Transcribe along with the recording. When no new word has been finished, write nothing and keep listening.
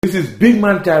This is Big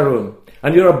Man Tyrone,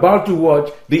 and you're about to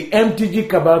watch the MTG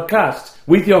Cabal Cast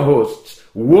with your hosts,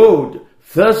 Woad,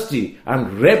 Thirsty,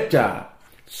 and Reptar.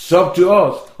 Sub to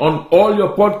us on all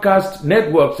your podcast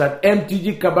networks at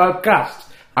MTG Cabal Cast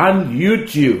and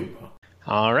YouTube.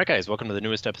 All right, guys, welcome to the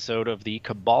newest episode of the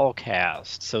Cabal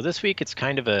Cast. So this week it's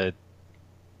kind of a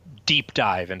deep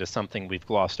dive into something we've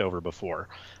glossed over before,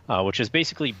 which is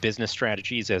basically business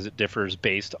strategies as it differs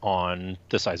based on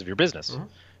the size of your business. Mm-hmm.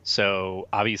 So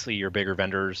obviously your bigger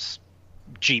vendors,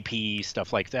 GP,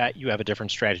 stuff like that, you have a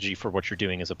different strategy for what you're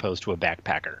doing as opposed to a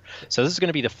backpacker. So this is going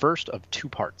to be the first of two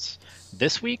parts.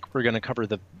 This week we're going to cover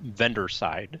the vendor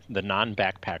side, the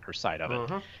non-backpacker side of it.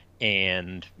 Mm-hmm.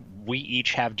 And we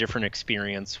each have different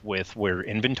experience with where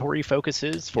inventory focus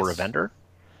is for a vendor.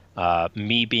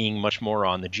 Me being much more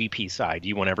on the GP side.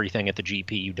 You want everything at the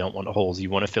GP. You don't want the holes.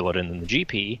 You want to fill it in the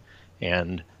GP.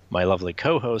 And my lovely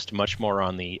co-host much more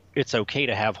on the it's okay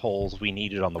to have holes, we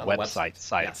need it on the website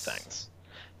side of things.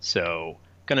 So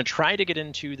going to try to get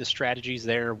into the strategies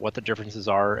there, what the differences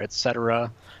are, etc.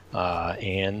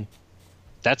 And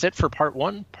that's it for part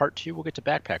one. Part two, we'll get to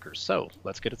backpackers. So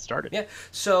let's get it started. Yeah.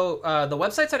 So the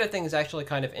website side of things is actually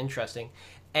kind of interesting.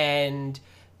 And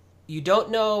you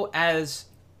don't know as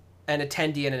an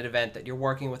attendee at an event that you're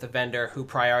working with a vendor who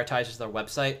prioritizes their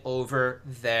website over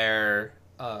their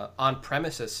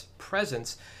on-premises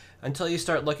presence until you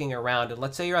start looking around. And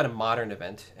let's say you're at a modern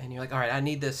event and you're like, all right, I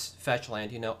need this fetch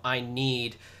land. I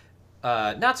need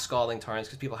not Scalding Tarns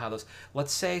because people have those.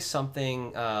 Let's say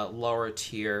something lower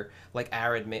tier like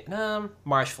Arid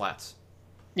Marsh Flats.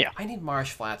 Yeah, I need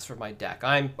Marsh Flats for my deck.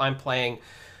 I'm playing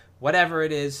whatever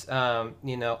it is. I'm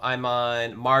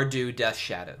on Mardu Death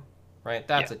Shadow, right?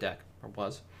 That's a deck, or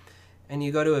was. And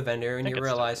you go to a vendor and you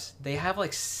realize they have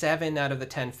like 7 out of the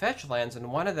 10 fetch lands, and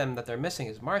one of them that they're missing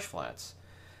is Marsh Flats.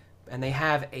 And they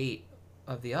have 8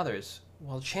 of the others.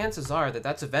 Well, chances are that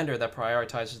that's a vendor that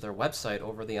prioritizes their website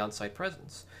over the on-site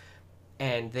presence.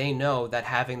 And they know that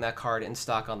having that card in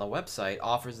stock on the website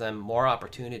offers them more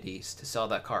opportunities to sell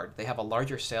that card. They have a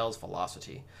larger sales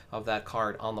velocity of that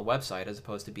card on the website as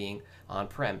opposed to being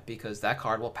on-prem, because that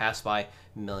card will pass by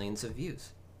millions of views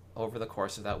over the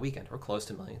course of that weekend, or close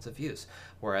to millions of views.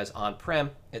 Whereas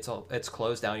on-prem, it's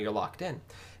closed down, you're locked in.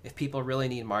 If people really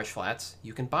need Marsh Flats,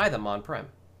 you can buy them on-prem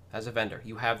as a vendor.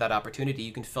 You have that opportunity,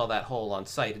 you can fill that hole on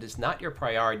site. It is not your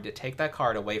priority to take that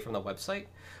card away from the website,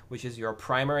 which is your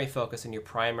primary focus and your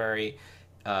primary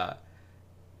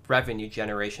revenue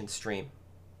generation stream,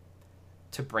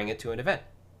 to bring it to an event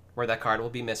where that card will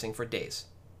be missing for days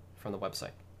from the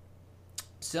website.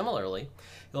 Similarly,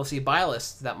 you'll see buy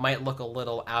lists that might look a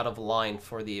little out of line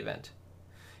for the event.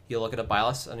 You look at a buy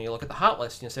list and you look at the hot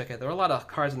list and you say, okay, there are a lot of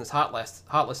cards in this hot list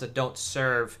that don't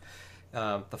serve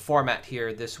the format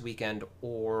here this weekend,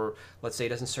 or let's say it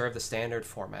doesn't serve the standard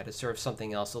format. It serves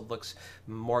something else. It looks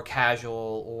more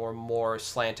casual or more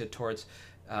slanted towards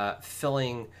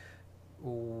filling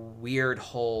weird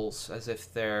holes as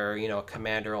if they're, a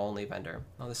commander-only vendor.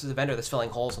 Well, this is a vendor that's filling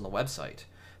holes on the website.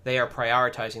 They are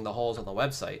prioritizing the holes on the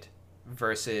website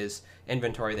versus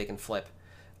inventory they can flip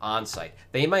on site.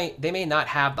 They may not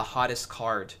have the hottest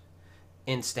card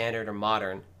in standard or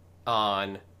modern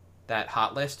on that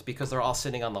hot list because they're all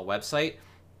sitting on the website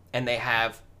and they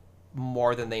have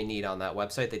more than they need on that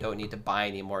website. They don't need to buy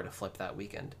any more to flip that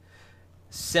weekend.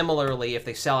 Similarly, if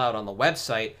they sell out on the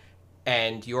website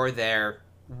and you're there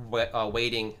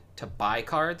waiting to buy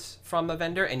cards from the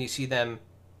vendor and you see them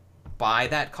buy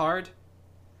that card,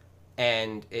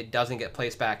 and it doesn't get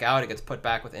placed back out, it gets put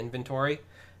back with inventory,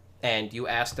 and you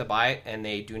ask to buy it and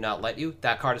they do not let you,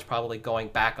 that card is probably going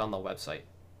back on the website.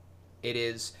 It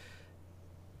is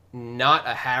not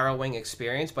a harrowing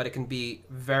experience, but it can be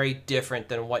very different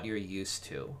than what you're used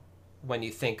to when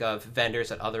you think of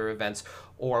vendors at other events,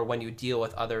 or when you deal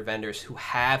with other vendors who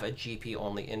have a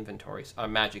GP-only inventory, a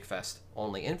Magic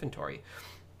Fest-only inventory.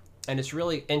 And it's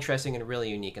really interesting and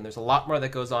really unique. And there's a lot more that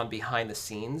goes on behind the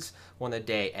scenes when the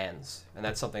day ends. And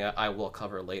that's something I will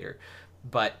cover later.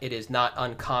 But it is not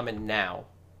uncommon now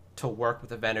to work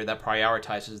with a vendor that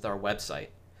prioritizes their website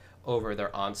over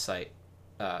their on-site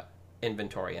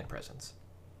inventory and presence.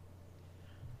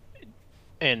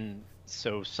 And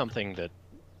so something that,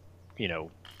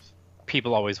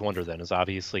 people always wonder then is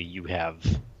obviously you have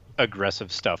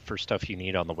aggressive stuff for stuff you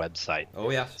need on the website.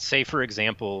 Oh, yeah. Say, for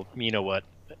example,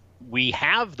 we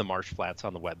have the Marsh Flats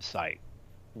on the website.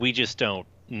 We just don't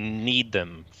need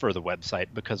them for the website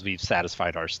because we've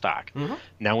satisfied our stock. Mm-hmm.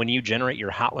 Now, when you generate your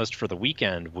hot list for the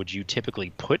weekend, would you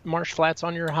typically put Marsh Flats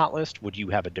on your hot list? Would you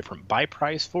have a different buy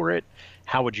price for it?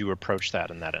 How would you approach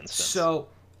that in that instance? So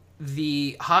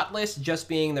the hot list just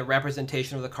being the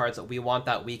representation of the cards that we want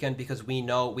that weekend, because we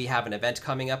know we have an event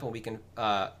coming up and we can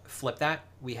flip that.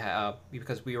 We have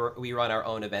because we run our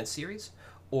own event series,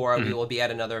 or we will be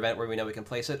at another event where we know we can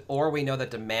place it, or we know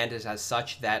that demand is as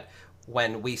such that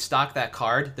when we stock that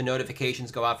card, the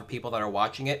notifications go out for people that are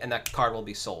watching it, and that card will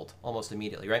be sold almost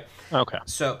immediately, right? Okay.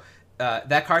 So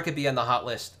that card could be on the hot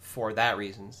list for that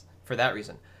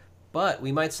reason. But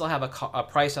we might still have a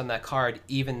price on that card,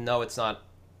 even though it's not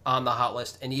on the hot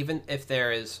list, and even if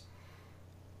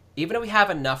we have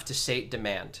enough to sate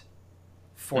demand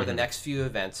for the next few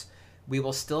events, we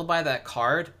will still buy that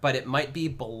card, but it might be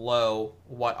below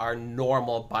what our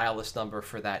normal buy list number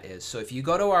for that is. So if you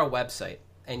go to our website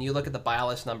and you look at the buy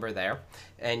list number there,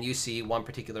 and you see one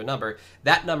particular number,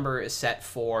 that number is set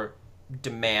for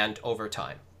demand over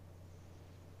time.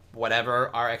 Whatever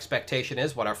our expectation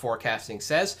is, what our forecasting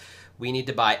says, we need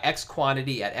to buy X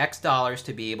quantity at X dollars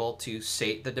to be able to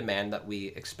sate the demand that we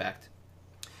expect.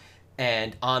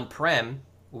 And on-prem,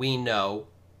 we know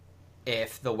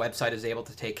if the website is able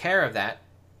to take care of that,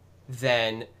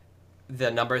 then the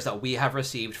numbers that we have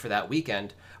received for that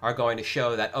weekend are going to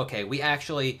show that, okay, we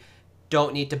actually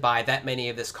don't need to buy that many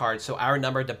of this card, so our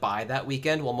number to buy that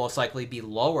weekend will most likely be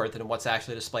lower than what's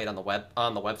actually displayed on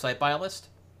the website buy list.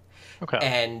 Okay.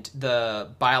 And the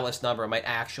buy list number might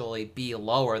actually be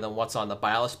lower than what's on the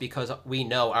buy list, because we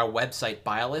know our website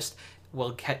buy list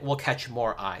will catch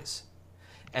more eyes,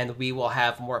 and we will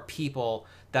have more people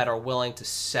that are willing to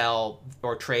sell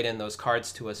or trade in those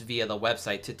cards to us via the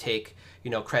website to take,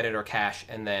 credit or cash,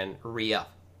 and then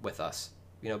re-up with us,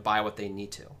 buy what they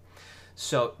need to.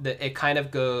 So it kind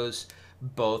of goes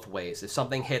both ways. If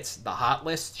something hits the hot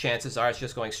list, chances are it's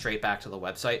just going straight back to the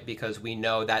website, because we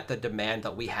know that the demand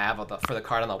that we have for the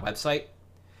card on the website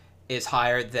is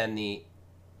greater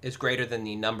than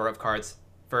the number of cards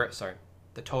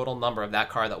the total number of that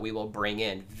card that we will bring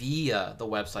in via the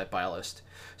website buy list.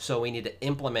 So we need to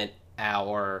implement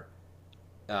our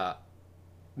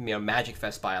Magic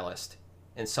Fest buy list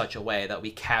in such a way that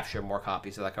we capture more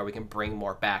copies of that card. We can bring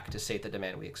more back to sate the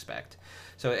demand we expect.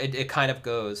 So it kind of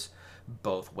goes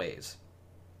both ways.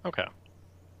 Okay.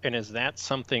 And is that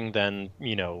something then,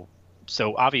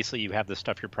 so obviously you have this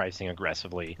stuff you're pricing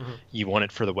aggressively. Mm-hmm. You want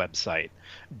it for the website.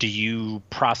 Do you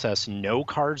process no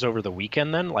cards over the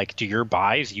weekend then? Like, do your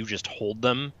buys, you just hold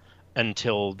them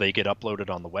until they get uploaded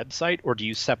on the website? Or do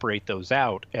you separate those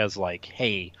out as like,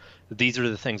 hey, these are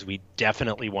the things we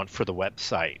definitely want for the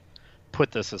website.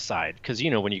 Put this aside. Because,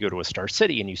 when you go to a Star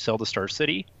City and you sell the Star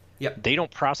City, yep, they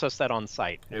don't process that on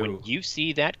site. No. When you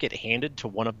see that get handed to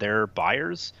one of their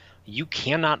buyers, you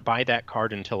cannot buy that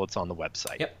card until it's on the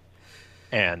website. Yep.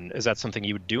 And is that something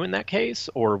you would do in that case?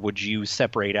 Or would you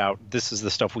separate out, this is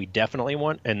the stuff we definitely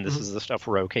want, and this is the stuff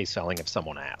we're okay selling if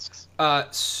someone asks?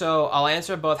 So I'll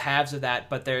answer both halves of that,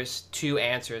 but there's two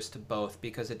answers to both,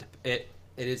 because it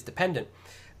is dependent.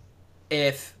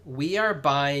 If we are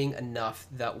buying enough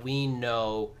that we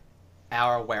know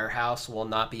our warehouse will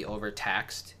not be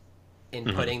overtaxed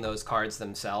in putting those cards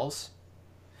themselves,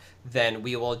 then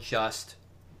we will just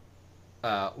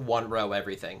one row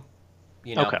everything.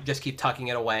 Just keep tucking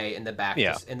it away in the back,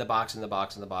 in the box,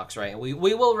 right? And we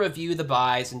will review the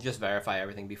buys and just verify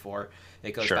everything before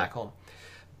it goes back home.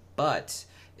 But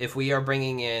if we are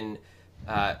bringing in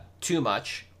too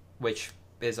much, which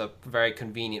is a very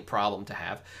convenient problem to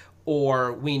have,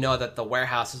 or we know that the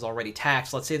warehouse is already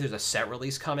taxed. Let's say there's a set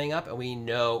release coming up, and we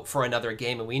know for another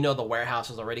game, and we know the warehouse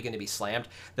is already going to be slammed,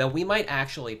 then we might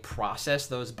actually process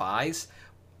those buys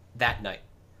that night.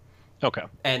 Okay.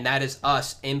 And that is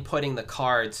us inputting the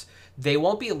cards. They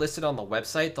won't be listed on the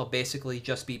website. They'll basically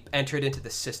just be entered into the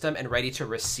system and ready to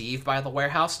receive by the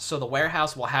warehouse. So the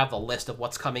warehouse will have the list of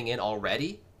what's coming in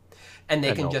already, and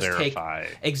they can just verify.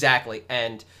 Exactly.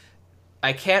 And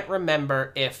I can't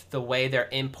remember if the way they're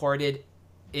imported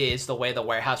is the way the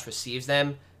warehouse receives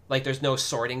them. Like, there's no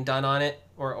sorting done on it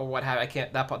or what have I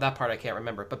can't that part I can't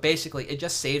remember. But basically, it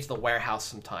just saves the warehouse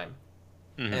some time,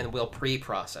 and we'll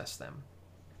pre-process them.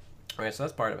 All right, so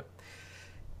that's part of it.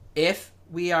 If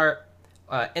we are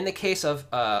in the case of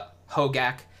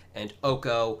Hogak and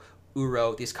Oko,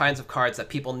 Uro, these kinds of cards that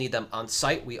people need them on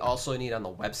site, we also need on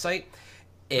the website.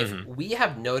 If we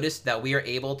have noticed that we are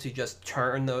able to just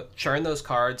churn those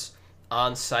cards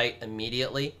on site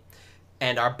immediately,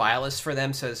 and our buy list for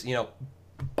them says,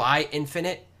 buy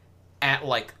infinite at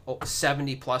like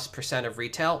 70+% of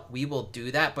retail, we will do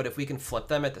that. But if we can flip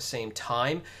them at the same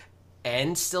time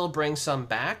and still bring some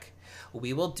back,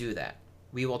 we will do that.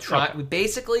 We will try. Okay. We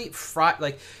basically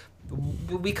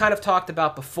we kind of talked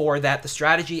about before that the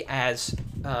strategy as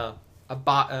an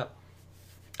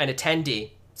attendee.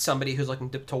 somebody who's looking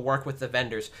to work with the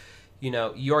vendors,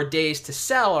 your days to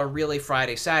sell are really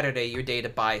Friday, Saturday, your day to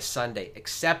buy is Sunday,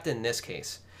 except in this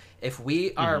case. If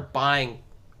we are buying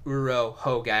Uro,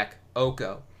 Hogak,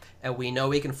 Oko, and we know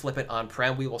we can flip it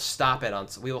on-prem, we will stop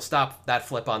that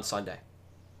flip on Sunday.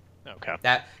 Okay.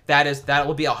 That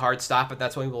will be a hard stop, but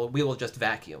that's when we will just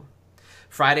vacuum.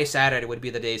 Friday, Saturday would be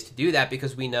the days to do that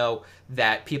because we know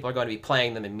that people are going to be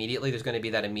playing them immediately. There's going to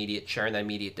be that immediate churn, that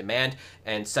immediate demand.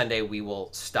 And Sunday we will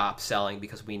stop selling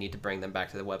because we need to bring them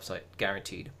back to the website,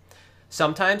 guaranteed.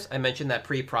 Sometimes, I mentioned that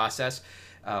pre-process,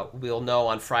 we'll know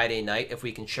on Friday night if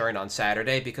we can churn on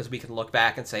Saturday because we can look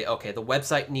back and say, okay, the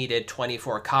website needed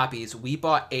 24 copies. We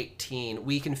bought 18.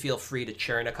 We can feel free to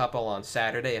churn a couple on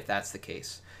Saturday if that's the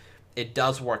case. It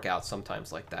does work out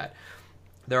sometimes like that.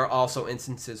 There are also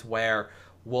instances where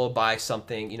we'll buy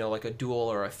something, like a duel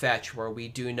or a fetch, where we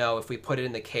do know if we put it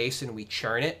in the case and we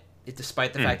churn it,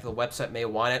 despite the fact that the website may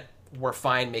want it, we're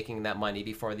fine making that money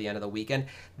before the end of the weekend.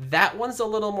 That one's a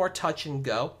little more touch and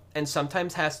go, and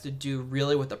sometimes has to do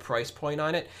really with the price point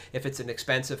on it. If it's an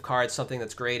expensive card, something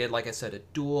that's graded, like I said, a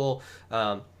duel,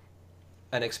 a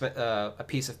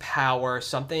piece of power,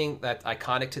 something that's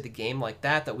iconic to the game like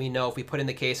that we know if we put in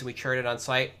the case and we churn it on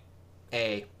site,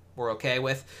 we're okay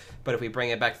with. But if we bring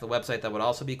it back to the website, that would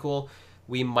also be cool.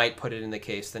 We might put it in the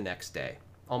case the next day.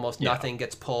 Almost nothing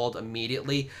gets pulled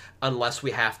immediately unless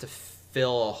we have to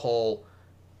fill a hole,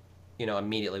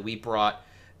 immediately.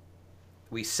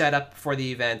 We set up for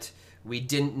the event. We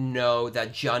didn't know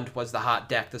that Jund was the hot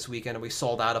deck this weekend, and we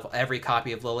sold out of every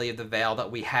copy of Lily of the Veil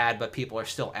that we had, but people are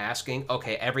still asking.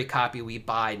 Okay, every copy we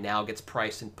buy now gets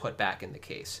priced and put back in the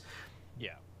case.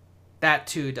 Yeah. That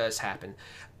too does happen.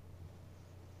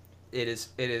 It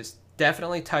is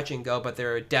definitely touch and go, but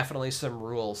there are definitely some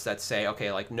rules that say,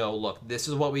 okay, no, look, this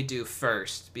is what we do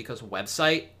first because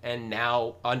website, and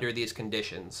now under these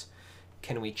conditions,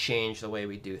 can we change the way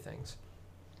we do things?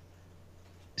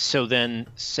 So then,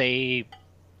 say,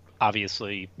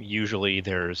 obviously, usually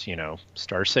there's,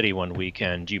 Star City one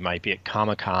weekend, you might be at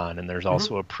Comic-Con, and there's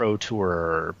also a Pro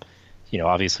Tour,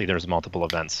 obviously there's multiple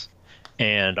events.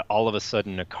 And all of a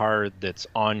sudden, a card that's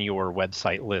on your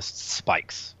website list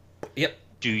spikes. Yep.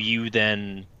 Do you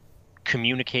then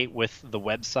communicate with the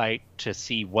website to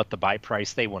see what the buy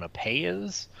price they want to pay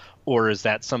is? Or is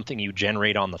that something you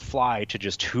generate on the fly to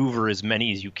just hoover as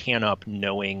many as you can up,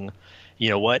 knowing,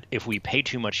 if we pay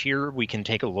too much here, we can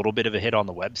take a little bit of a hit on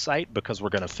the website because we're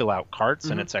going to fill out carts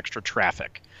and it's extra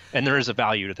traffic. And there is a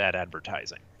value to that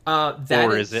advertising.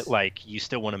 Or is it like you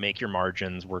still want to make your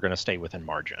margins, we're going to stay within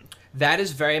margin? That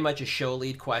is very much a show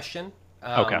lead question.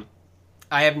 Okay.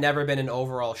 I have never been an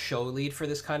overall show lead for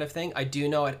this kind of thing. I do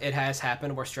know it has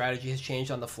happened where strategy has changed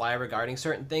on the fly regarding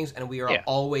certain things, and we are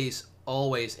always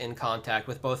in contact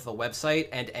with both the website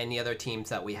and any other teams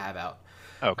that we have out.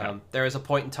 Okay. There was a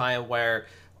point in time where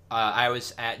I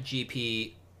was at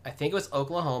GP, I think it was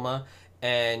Oklahoma,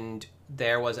 and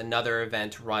there was another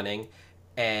event running,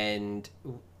 and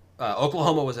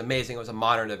Oklahoma was amazing. It was a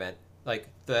modern event.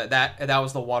 That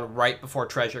was the one right before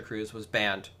Treasure Cruise was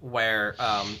banned, where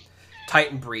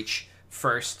Titan Breach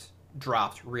first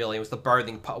dropped. Really, it was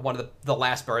one of the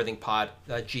last birthing pod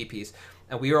GPs,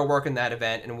 and we were working that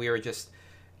event, and we were just,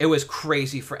 it was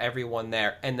crazy for everyone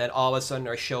there. And then all of a sudden,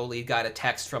 our show lead got a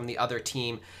text from the other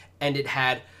team, and it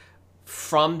had,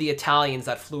 from the Italians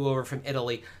that flew over from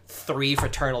Italy, 3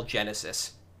 Fraternal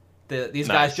Genesis. These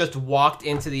guys just walked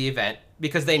into the event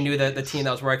because they knew that the team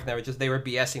that was working there they were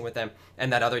BSing with them,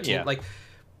 and that other team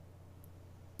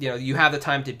you have the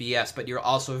time to BS, but you're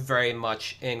also very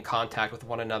much in contact with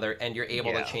one another, and you're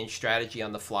able to change strategy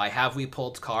on the fly. Have we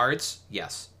pulled cards?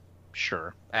 Yes.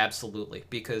 Sure. Absolutely.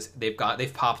 Because they've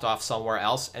popped off somewhere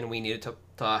else, and we needed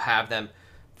to have them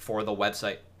for the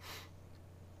website.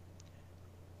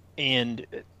 And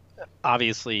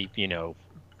obviously,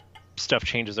 stuff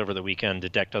changes over the weekend. The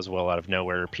deck does well out of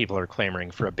nowhere. People are clamoring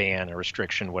for a ban, a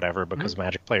restriction, whatever, because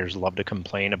Magic players love to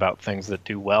complain about things that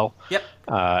do well. Yep.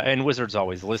 And Wizards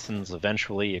always listens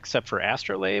eventually, except for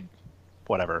Astrolabe.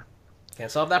 Whatever. Can't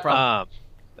solve that problem.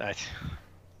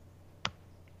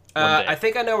 I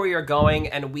think I know where you're going,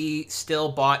 and we still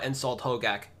bought and sold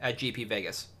Hogak at GP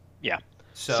Vegas. Yeah.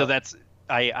 So that's...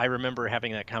 I remember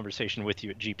having that conversation with you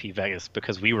at GP Vegas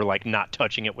because we were not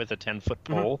touching it with a 10-foot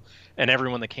pole, and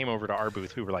everyone that came over to our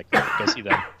booth, we were like, go see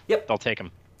them. Yep. They'll take them.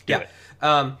 Do it.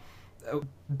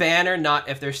 Ban or not,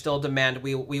 if there's still demand,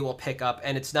 we will pick up,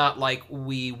 and it's not like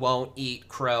we won't eat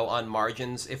crow on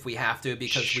margins if we have to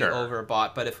because we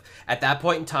overbought. But if at that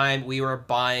point in time we were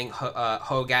buying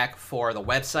Hogak for the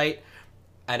website,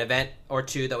 an event or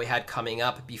two that we had coming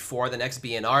up before the next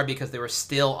BNR, because they were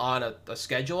still on a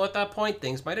schedule at that point,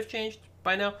 things might have changed.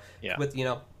 by now. Yeah. With,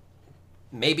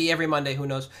 maybe every Monday, who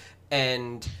knows.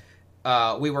 And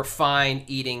we were fine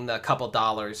eating the couple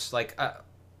dollars. Like,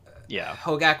 Yeah.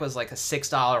 Hogak was like a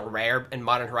 $6 rare, and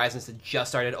Modern Horizons had just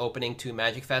started opening 2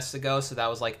 Magic Fests ago, so that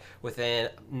was like within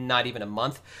not even a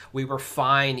month. We were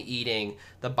fine eating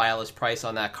the buy list price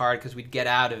on that card because we'd get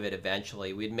out of it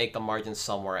eventually. We'd make the margin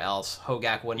somewhere else.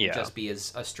 Hogak wouldn't just be a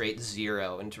straight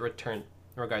zero in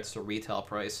regards to retail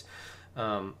price.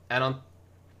 I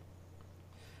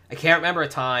can't remember a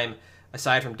time,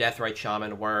 aside from Deathrite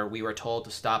Shaman, where we were told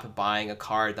to stop buying a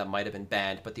card that might have been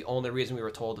banned, but the only reason we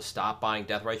were told to stop buying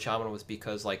Deathrite Shaman was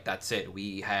because, like, that's it.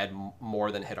 We had more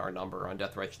than hit our number on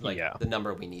Deathrite, the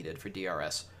number we needed for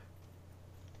DRS.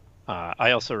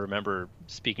 I also remember,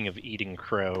 speaking of eating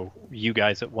crow, you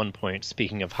guys at one point,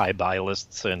 speaking of high buy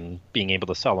lists and being able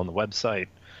to sell on the website,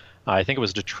 I think it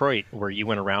was Detroit, where you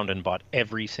went around and bought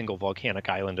every single volcanic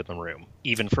island in the room,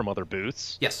 even from other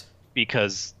booths. Yes.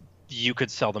 Because you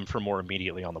could sell them for more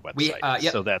immediately on the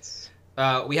website. So that's...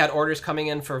 we had orders coming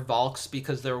in for Valks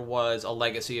because there was a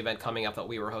legacy event coming up that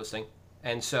we were hosting.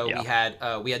 And so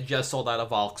we had just sold out of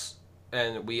Valks,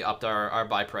 and we upped our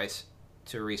buy price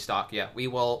to restock. Yeah, we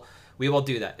will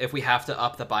do that. If we have to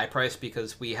up the buy price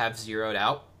because we have zeroed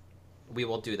out, we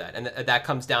will do that. And that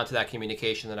comes down to that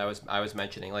communication that I was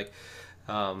mentioning. Like,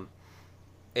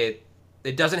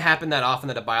 it doesn't happen that often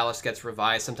that a buy list gets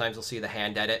revised. Sometimes you'll see the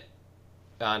hand edit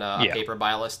on a paper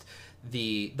buy list.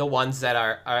 The ones that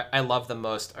are I love the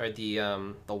most are the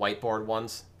whiteboard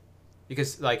ones,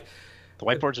 because like the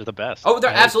whiteboards are the best. Oh, they're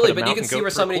absolutely. But you can see where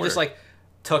somebody just like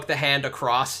took the hand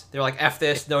across. They're like, F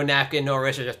this, no napkin, no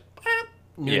wrist, just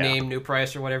new name, new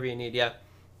price, or whatever you need. Yeah,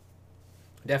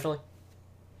 definitely.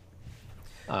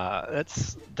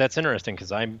 That's interesting,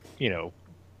 because I'm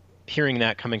hearing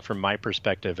that coming from my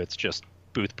perspective. It's just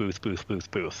booth.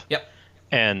 Yep.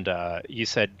 And you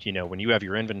said, when you have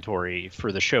your inventory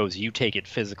for the shows, you take it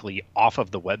physically off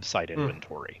of the website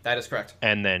inventory. That is correct.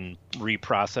 And then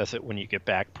reprocess it when you get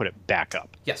back, put it back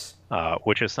up. Yes.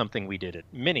 Which is something we did at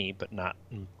Mini, but not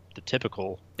the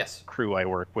typical crew I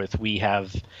work with. We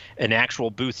have an actual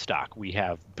booth stock. We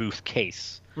have booth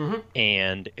case. Mm-hmm.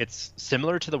 And it's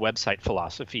similar to the website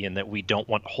philosophy in that we don't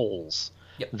want holes.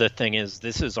 Yep. The thing is,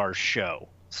 this is our show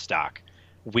stock.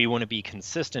 We want to be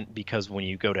consistent, because when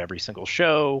you go to every single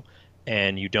show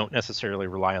and you don't necessarily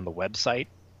rely on the website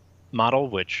model,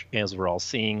 which, as we're all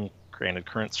seeing, granted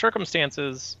current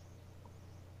circumstances,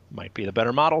 might be the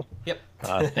better model. Yep.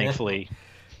 Thankfully,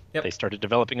 they started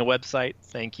developing a website.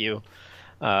 Thank you.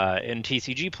 And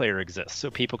TCG Player exists, so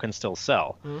people can still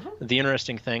sell. Mm-hmm. The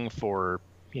interesting thing for,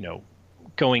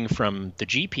 going from the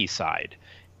GP side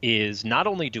is not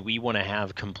only do we want to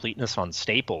have completeness on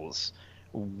staples,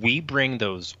 we bring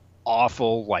those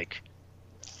awful,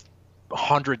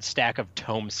 100 stack of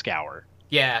Tome Scour.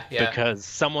 Yeah. Because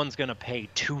someone's going to pay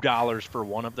 $2 for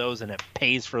one of those, and it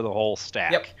pays for the whole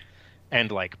stack. Yep.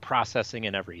 And, processing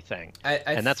and everything.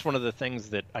 And that's one of the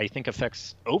things that I think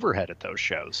affects overhead at those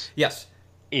shows. Yes.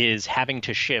 Is having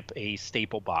to ship a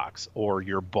staple box or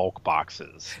your bulk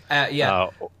boxes.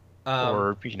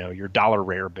 Or, your dollar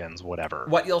rare bins, whatever.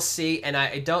 What you'll see, and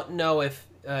I don't know if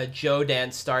Joe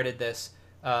Dan started this,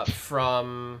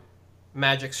 from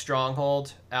Magic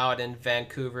Stronghold out in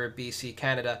Vancouver, BC,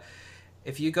 Canada.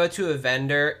 If you go to a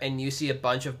vendor and you see a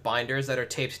bunch of binders that are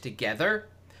taped together,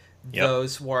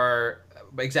 those were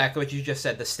exactly what you just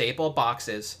said, the staple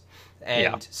boxes.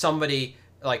 And somebody,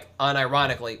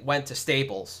 unironically, went to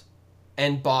Staples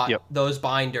and bought those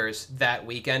binders that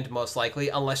weekend, most likely,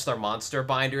 unless they're monster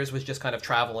binders, which just kind of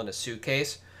travel in a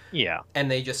suitcase. Yeah. And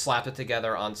they just slapped it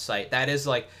together on site. That is,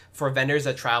 for vendors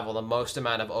that travel, the most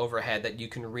amount of overhead that you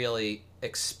can really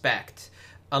expect,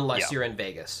 unless you're in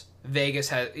Vegas.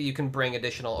 Vegas you can bring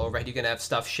additional overhead. You can have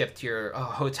stuff shipped to your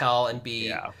hotel and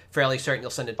be fairly certain you'll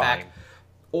send it back.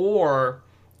 Or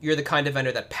you're the kind of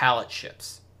vendor that pallet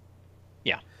ships.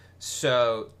 Yeah.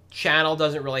 So Channel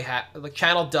doesn't really have...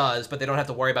 Channel does, but they don't have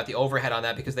to worry about the overhead on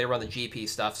that because they run the GP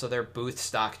stuff, so their booth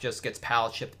stock just gets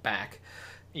pallet shipped back.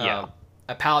 Yeah.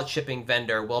 A pallet shipping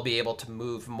vendor will be able to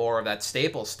move more of that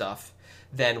staple stuff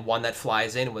than one that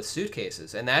flies in with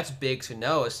suitcases, and that's big to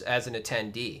know as an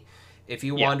attendee. If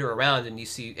you wander around and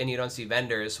you don't see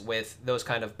vendors with those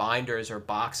kind of binders or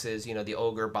boxes, the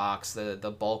ogre box,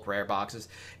 the bulk rare boxes,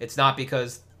 it's not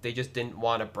because they just didn't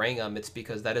want to bring them. It's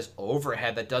because that is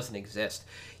overhead that doesn't exist.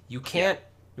 You can't.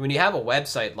 When you have a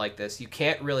website like this, you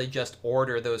can't really just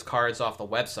order those cards off the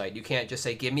website. You can't just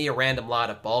say, give me a random lot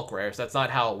of bulk rares. That's not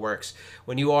how it works.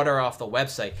 When you order off the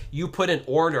website, you put an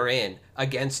order in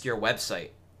against your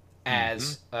website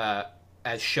as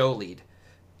show lead.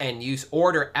 and you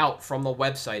order out from the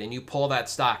website and you pull that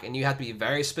stock, and you have to be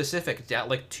very specific,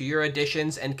 like to your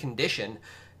additions and condition,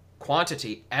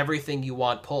 quantity, everything you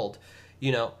want pulled,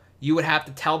 you would have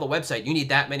to tell the website you need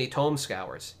that many tome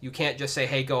scours. You can't just say,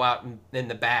 hey, go out in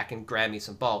the back and grab me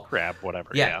some bulk. Grab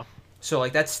whatever, yeah. So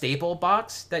like that staple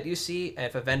box that you see,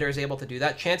 if a vendor is able to do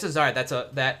that, chances are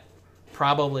that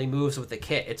probably moves with the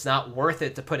kit. It's not worth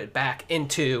it to put it back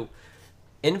into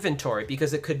inventory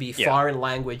because it could be foreign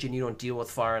language and you don't deal with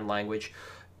foreign language,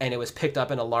 and it was picked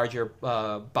up in a larger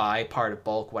buy part of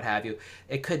bulk, what have you.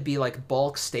 It could be like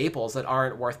bulk staples that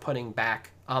aren't worth putting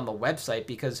back on the website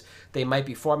because they might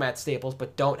be format staples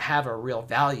but don't have a real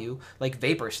value, like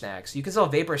vapor snacks. You can sell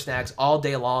vapor snacks all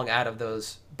day long out of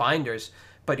those binders,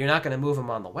 but you're not going to move them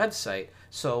on the website.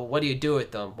 So what do you do with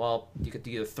them? Well, you could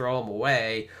either throw them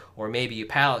away or maybe you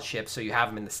pallet ship so you have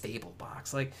them in the staple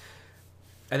box. Like,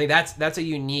 I think that's a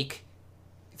unique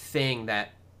thing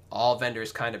that all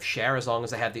vendors kind of share, as long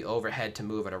as they have the overhead to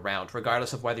move it around,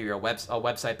 regardless of whether you're a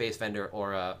website-based vendor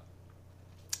or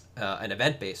an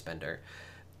event-based vendor.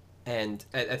 And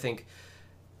I think,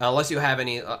 unless you have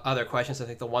any other questions, I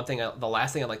think the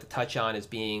last thing I'd like to touch on is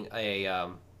being a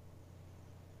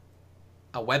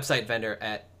website vendor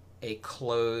at a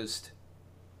closed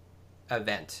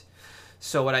event.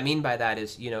 So what I mean by that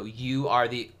is,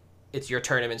 it's your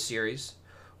tournament series,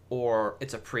 or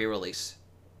it's a pre-release,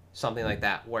 something like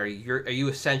that, where you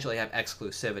essentially have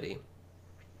exclusivity,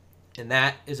 and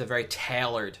that is a very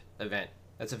tailored event.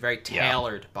 That's a very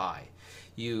tailored buy.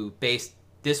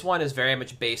 This one is very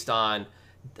much based on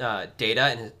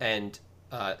data and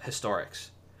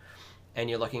historics, and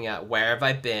you're looking at where have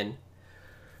I been,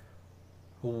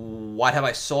 what have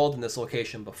I sold in this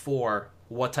location before,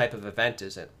 what type of event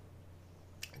is it.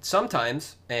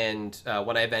 Sometimes, and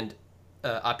when I vend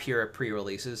up here at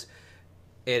pre-releases,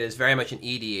 it is very much an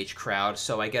EDH crowd,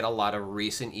 so I get a lot of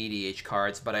recent EDH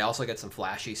cards, but I also get some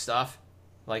flashy stuff,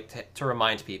 like to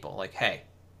remind people, like, hey,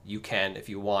 you can, if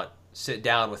you want, sit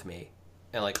down with me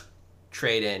and like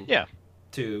trade in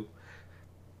to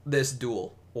this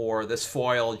duel or this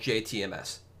foil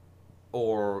JTMS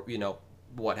or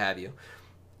what have you.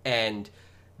 And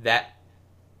that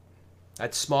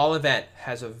small event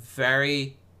has a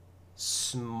very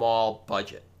small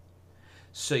budget,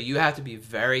 so you have to be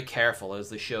very careful as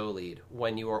the show lead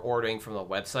when you are ordering from the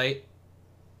website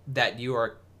that you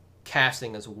are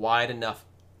casting as wide enough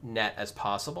net as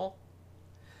possible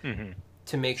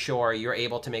to make sure you're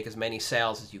able to make as many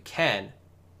sales as you can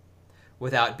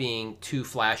without being too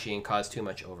flashy and cause too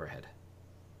much overhead.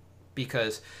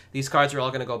 Because these cards are all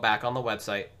going to go back on the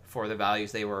website for the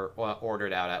values they were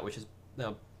ordered out at, which is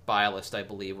buy list, I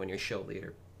believe, when you're show lead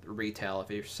or retail,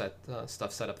 if you're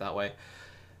stuff set up that way.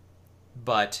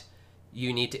 But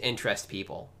you need to interest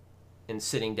people in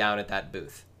sitting down at that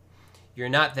booth. You're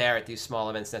not there at these small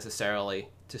events necessarily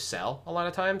to sell a lot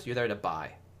of times. You're there to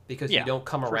buy, because you don't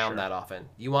come around that often.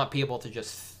 You want people to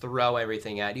just throw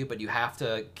everything at you, but you have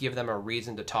to give them a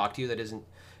reason to talk to you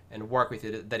and work with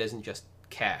you that isn't just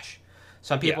cash.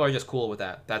 Some people are just cool with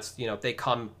that. That's, if they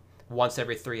come once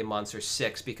every 3 months or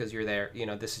 6 because you're there,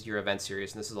 this is your event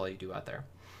series and this is all you do out there.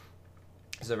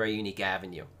 It's a very unique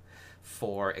avenue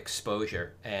for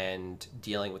exposure and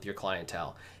dealing with your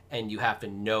clientele, and you have to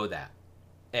know that.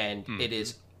 And it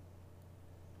is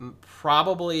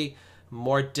probably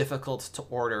more difficult to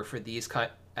order for these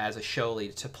as a show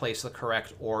lead to place the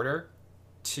correct order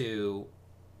to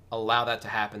allow that to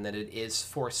happen than it is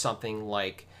for something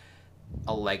like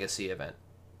a legacy event.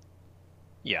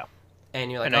 Yeah.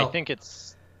 And you're like, and I think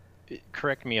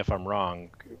correct me if I'm wrong,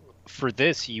 for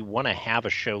this you want to have a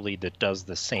show lead that does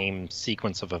the same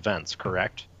sequence of events,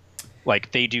 correct?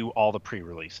 Like they do all the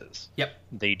pre-releases. Yep.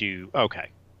 They do. Okay.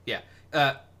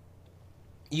 Yeah.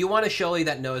 You want a show lead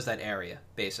that knows that area,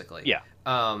 basically. Yeah.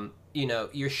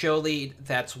 Your show lead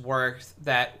that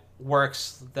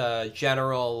works the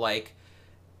general like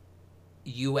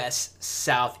U.S.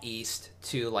 Southeast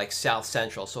to like South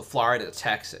Central, so Florida to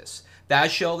Texas.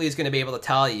 That show lead is going to be able to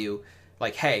tell you,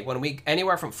 like, hey, when we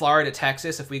anywhere from Florida to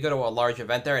Texas, if we go to a large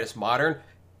event there and it's modern,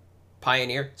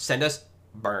 Pioneer, send us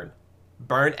burn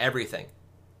everything,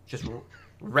 just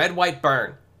red, white,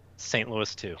 burn. St.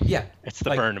 Louis too. Yeah, it's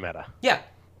the burn meta. Yeah,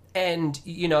 and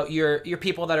your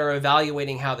people that are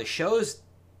evaluating how the shows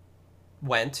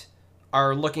went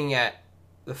are looking at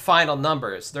the final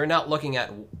numbers. They're not looking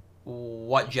at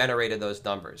what generated those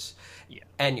numbers. Yeah.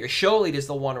 And your show lead is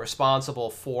the one responsible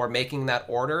for making that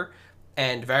order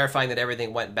and verifying that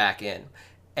everything went back in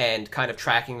and kind of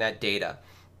tracking that data.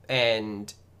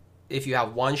 And if you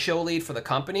have one show lead for the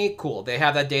company, cool. They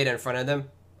have that data in front of them.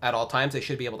 at all times, they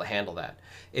should be able to handle that.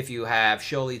 If you have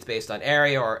show leads based on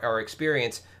area or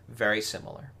experience, very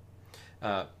similar.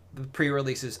 The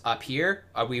pre-releases up here,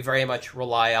 we very much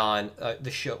rely on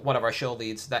one of our show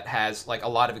leads that has like a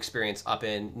lot of experience up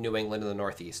in New England and the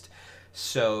Northeast.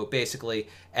 So basically,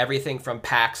 everything from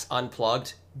PAX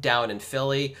Unplugged down in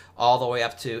Philly, all the way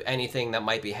up to anything that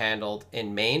might be handled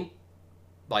in Maine.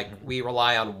 Like, we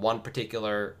rely on one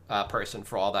particular person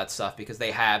for all that stuff because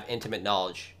they have intimate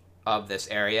knowledge of this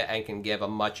area and can give a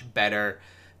much better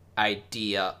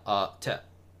idea to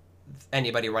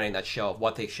anybody running that show of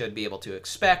what they should be able to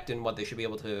expect and what they should be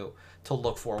able to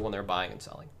look for when they're buying and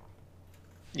selling.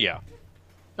 Yeah.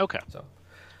 Okay. So,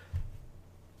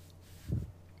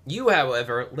 you,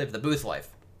 however, live the booth life.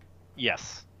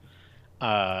 Yes.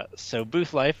 So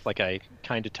booth life, like I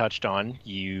kind of touched on,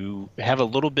 you have a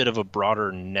little bit of a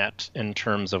broader net in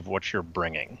terms of what you're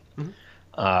bringing.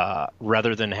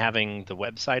 Rather than having the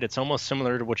website, it's almost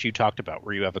similar to what you talked about,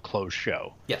 where you have a closed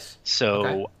show. Yes.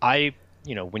 So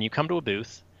when you come to a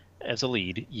booth as a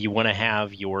lead, you want to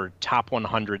have your top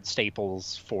 100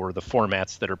 staples for the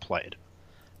formats that are played,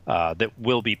 that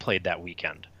will be played that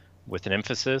weekend, with an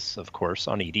emphasis, of course,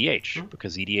 on EDH,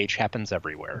 because EDH happens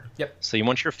everywhere. Yep. So you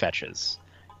want your fetches,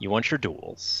 you want your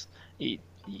duels,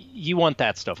 you want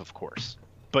that stuff, of course.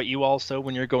 But you also,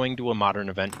 when you're going to a modern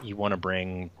event, you want to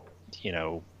bring,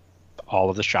 all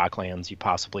of the Shocklands you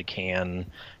possibly can,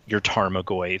 your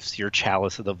Tarmogoyfs, your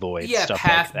Chalice of the Void, stuff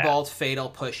Path, like that. Bolt, Fatal,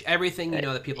 Push, everything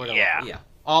that people are going to look.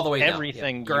 All the way down.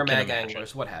 Everything you Gurmag can imagine.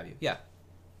 Anglers, what have you. Yeah.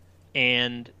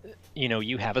 And,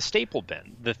 you have a staple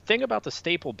bin. The thing about the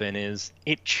staple bin is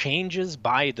it changes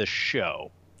by the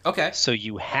show. Okay. So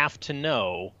you have to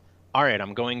know, all right,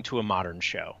 I'm going to a modern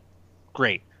show.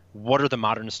 Great. What are the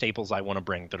modern staples I want to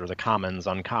bring that are the commons,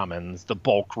 uncommons, the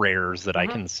bulk rares that I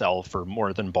can sell for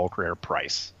more than bulk rare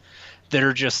price, that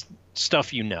are just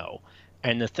stuff you know.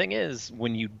 And the thing is,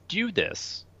 when you do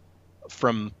this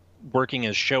from working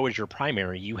as show as your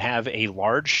primary, you have a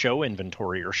large show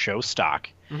inventory or show stock,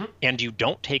 and you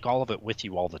don't take all of it with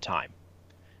you all the time.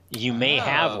 You may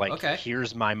have,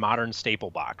 here's my modern staple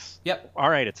box. Yep. All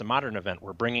right, it's a modern event.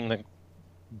 We're bringing the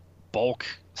bulk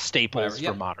staples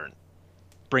for modern.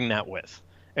 Bring that with.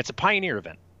 It's a Pioneer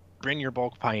event. Bring your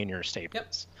bulk Pioneer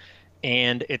staples. Yep.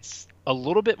 And it's a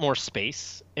little bit more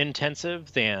space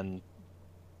intensive than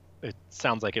it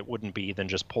sounds like it wouldn't be than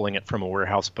just pulling it from a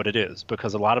warehouse, but it is,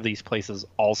 because a lot of these places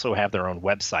also have their own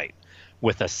website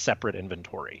with a separate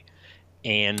inventory.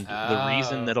 And the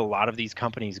reason that a lot of these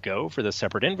companies go for the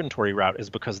separate inventory route is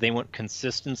because they want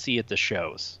consistency at the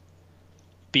shows.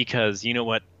 Because you know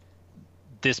what?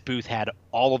 This booth had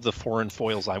all of the foreign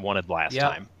foils I wanted last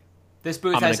time. This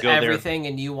booth has everything,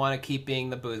 and you want to keep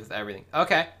being the booth with everything.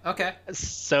 Okay.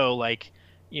 So,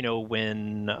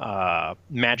 when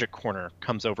Magic Corner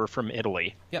comes over from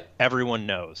Italy, everyone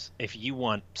knows if you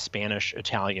want Spanish,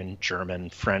 Italian, German,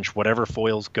 French, whatever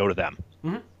foils, go to them.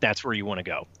 That's where you want to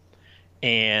go.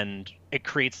 And it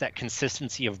creates that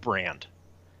consistency of brand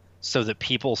so that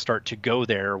people start to go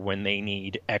there when they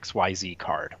need XYZ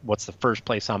card. What's the first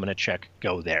place I'm going to check?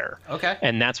 Go there. Okay.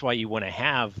 And that's why you want to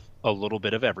have a little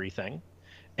bit of everything,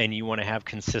 and you want to have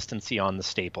consistency on the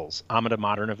staples. I'm at a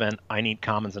modern event. I need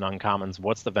commons and uncommons.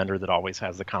 What's the vendor that always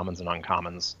has the commons and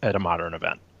uncommons at a modern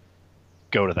event?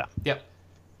 Go to them. Yep.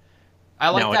 I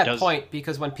like that point,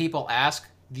 because when people ask,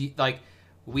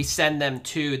 we send them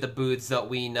to the booths that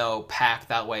we know pack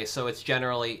that way. So it's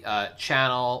generally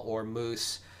Channel or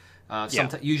Moose.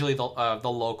 Usually the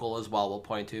local as well will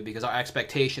point to, because our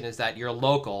expectation is that you're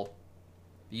local,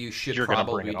 you're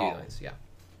probably do this.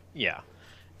 Yeah.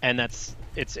 And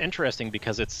it's interesting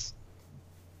because it's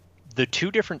the two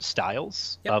different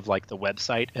styles of the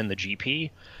website and the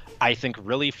GP, I think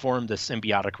really form the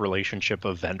symbiotic relationship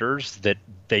of vendors that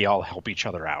they all help each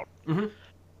other out.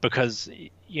 Because,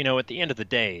 at the end of the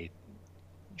day,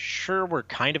 sure, we're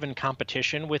kind of in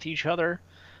competition with each other,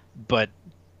 but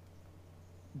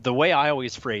the way I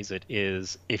always phrase it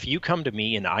is, if you come to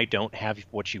me and I don't have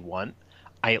what you want,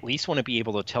 I at least want to be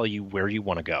able to tell you where you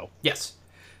want to go. Yes.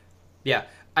 Yeah.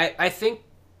 I think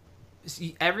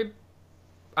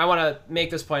I want to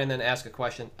make this point and then ask a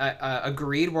question.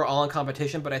 Agreed, we're all in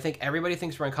competition, but I think everybody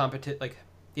thinks we're in competition.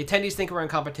 The attendees think we're in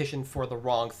competition for the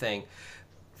wrong thing.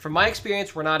 From my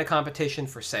experience, we're not in competition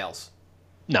for sales.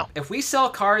 No. If we sell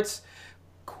cards,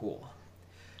 cool.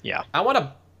 Yeah. I want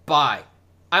to buy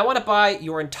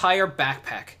your entire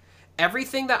backpack.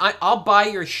 Everything I'll buy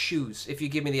your shoes if you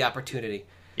give me the opportunity.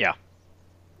 Yeah.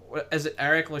 Is it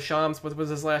Eric Lachams? What was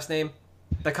his last name?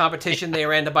 The competition they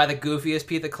ran to buy the goofiest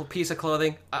piece of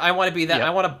clothing. I want to be that. Yep. I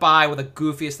want to buy with the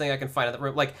goofiest thing I can find in the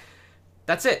room.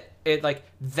 That's it.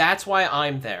 That's why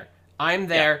I'm there. I'm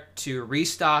there to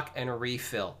restock and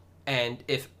refill. And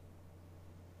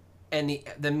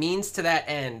the means to that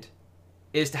end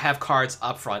is to have cards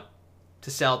up front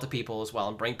to sell to people as well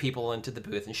and bring people into the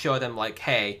booth and show them like,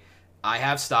 hey, I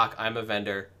have stock, I'm a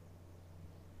vendor,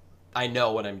 I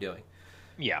know what I'm doing.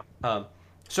 Yeah.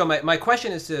 So my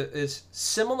question is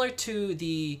similar to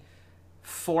the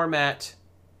format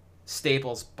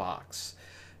Staples box.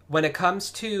 When it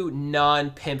comes to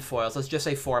non-pimp foils, let's just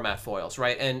say format foils,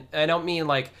 right? And I don't mean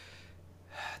like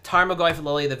Tarmogoyf and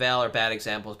Lily of the Veil are bad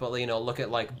examples, but look at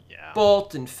like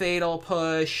Bolt and Fatal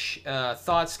Push,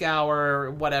 Thought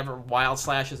Scour, whatever, Wild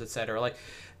Slashes, etc.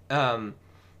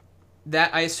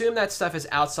 That I assume that stuff is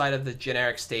outside of the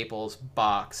generic Staples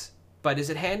box. But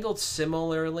is it handled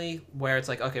similarly, where it's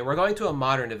like, okay, we're going to a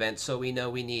modern event, so we know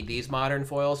we need these modern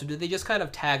foils, or do they just kind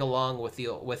of tag along with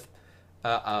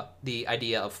the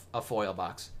idea of a foil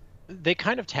box? They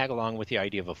kind of tag along with the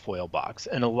idea of a foil box,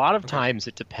 and a lot of times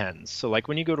it depends. So like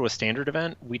when you go to a standard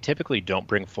event, we typically don't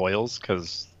bring foils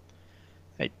because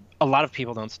a lot of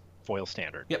people don't foil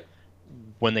standard. Yep.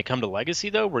 When they come to Legacy,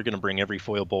 though, we're going to bring every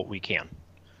foil bolt we can.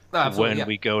 Absolutely, when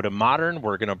we go to Modern,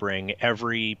 we're going to bring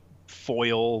every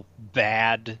foil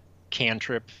bad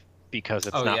cantrip because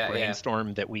it's not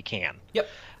Brainstorm that we can. Yep.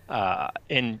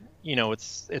 And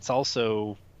it's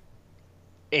also,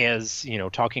 as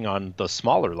talking on the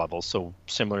smaller levels, so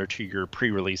similar to your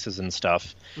pre-releases and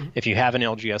stuff, if you have an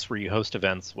LGS where you host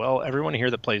events, well, everyone here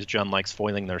that plays Jund likes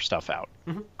foiling their stuff out.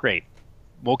 Great,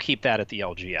 we'll keep that at the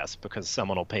LGS because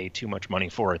someone will pay too much money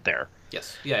for it there.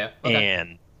 Yes. Okay.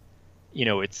 And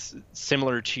it's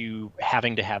similar to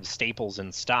having to have staples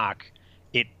in stock.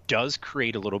 It does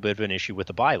create a little bit of an issue with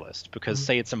the buy list because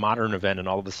say it's a modern event and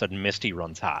all of a sudden Misty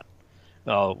runs hot.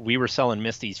 We were selling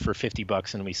Misties for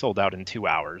 $50 and we sold out in 2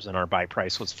 hours and our buy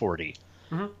price was $40.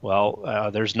 Well,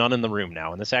 there's none in the room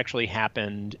now. And this actually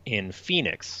happened in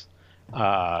Phoenix.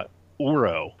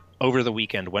 Uro over the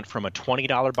weekend went from a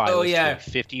 $20 buy list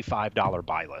to a $55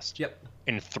 buy list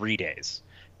in 3 days.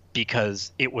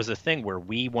 Because it was a thing where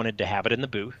we wanted to have it in the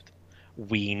booth.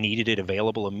 We needed it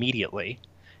available immediately.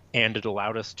 And it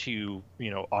allowed us to,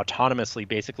 autonomously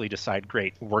basically decide,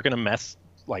 great, we're going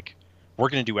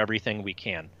to do everything we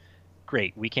can.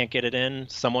 Great, we can't get it in.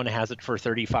 Someone has it for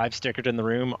 35 stickered in the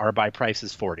room. Our buy price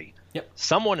is 40. Yep.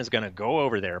 Someone is going to go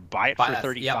over there, buy it for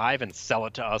 35 and sell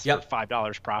it to us for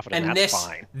 $5 profit, and that's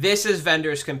fine. This is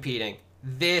vendors competing.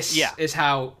 This is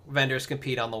how vendors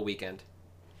compete on the weekend.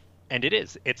 And it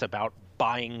is. It's about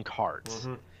buying cards.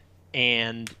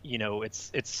 And,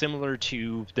 it's similar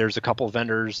to, there's a couple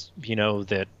vendors,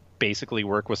 that basically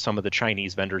work with some of the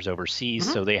Chinese vendors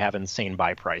overseas, so they have insane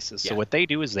buy prices. So what they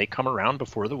do is they come around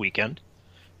before the weekend,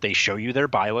 they show you their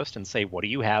buy list and say, what do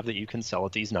you have that you can sell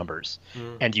at these numbers?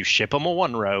 And you ship them a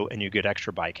one row and you get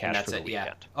extra buy cash for the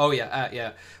weekend. Oh,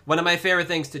 yeah. One of my favorite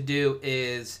things to do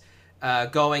is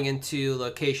going into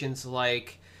locations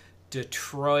like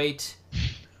Detroit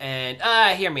and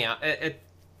hear me out.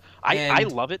 I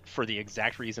love it for the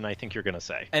exact reason I think you're going to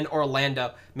say. And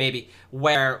Orlando, maybe,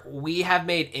 where we have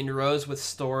made inroads with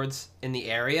stores in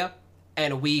the area,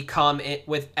 and we come in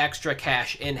with extra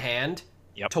cash in hand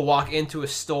to walk into a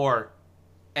store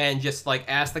and just,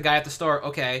 ask the guy at the store,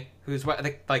 okay, who's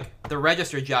the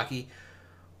register jockey,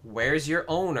 where's your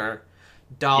owner?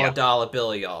 Dollar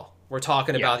bill, y'all. We're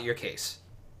talking about your case.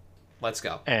 Let's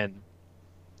go. And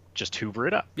just hoover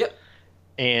it up. Yep.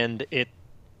 And it,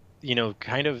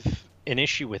 kind of an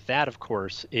issue with that, of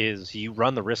course, is you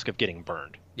run the risk of getting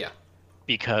burned. Yeah.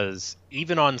 Because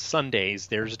even on Sundays,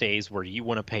 there's days where you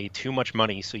want to pay too much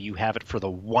money so you have it for the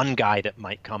one guy that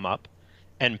might come up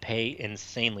and pay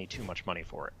insanely too much money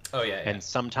for it. Oh, yeah. And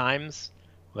sometimes,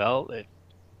 the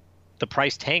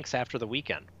price tanks after the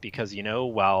weekend because,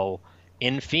 while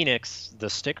in Phoenix, the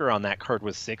sticker on that card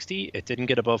was 60, it didn't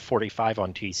get above 45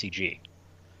 on TCG.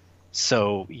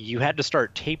 So you had to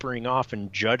start tapering off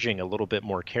and judging a little bit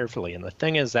more carefully. And the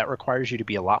thing is, that requires you to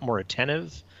be a lot more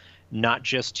attentive, not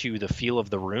just to the feel of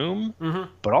the room,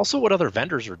 but also what other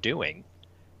vendors are doing.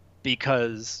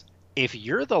 Because if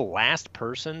you're the last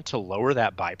person to lower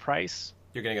that buy price,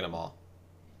 you're going to get them all.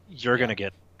 You're going to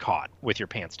get caught with your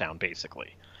pants down,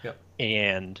 basically. Yep.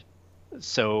 And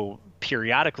so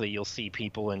periodically you'll see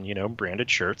people in,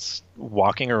 branded shirts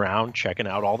walking around, checking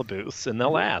out all the booths, and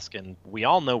they'll ask, and we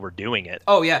all know we're doing it.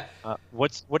 Oh, yeah.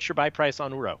 What's your buy price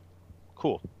on Uro?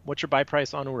 Cool. What's your buy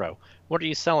price on Uro? What are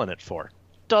you selling it for?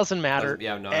 Doesn't matter.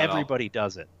 Everybody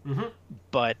does it.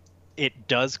 But it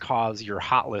does cause your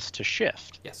hot list to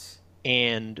shift. Yes.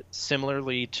 And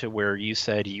similarly to where you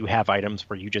said you have items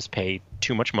where you just pay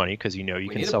too much money because you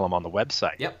can sell them on the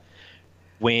website. Yep.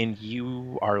 when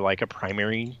you are like a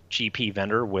primary GP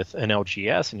vendor with an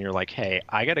LGS and you're like, hey,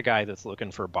 I got a guy that's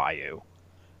looking for Bayou.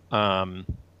 I'm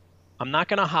not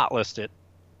going to hot list it.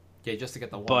 Yeah, just to get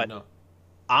the one. But No.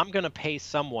 I'm going to pay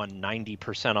someone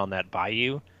 90% on that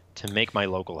Bayou to make my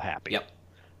local happy. Yep.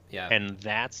 Yeah. And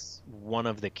that's one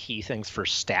of the key things for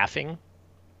staffing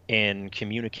and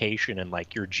communication and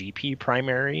like your GP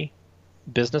primary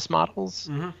business models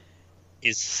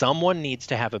is someone needs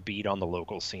to have a beat on the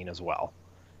local scene as well.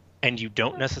 And you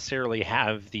don't necessarily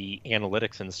have the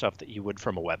analytics and stuff that you would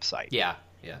from a website. Yeah.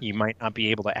 Yeah. You might not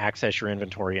be able to access your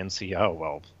inventory and see, oh,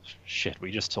 well, shit,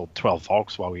 we just sold 12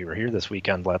 Volks while we were here this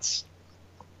weekend. Let's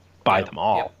buy them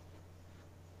all.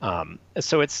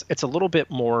 So it's a little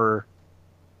bit more,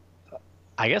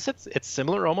 I guess it's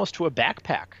similar almost to a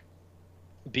backpack.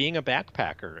 Being a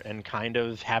backpacker and kind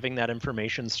of having that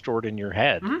information stored in your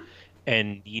head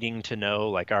and needing to know,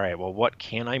 like, all right, well, what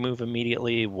can I move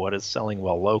immediately? What is selling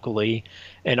well locally?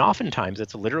 And oftentimes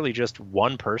it's literally just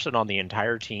one person on the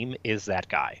entire team is that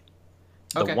guy.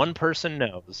 The one person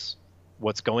knows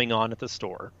what's going on at the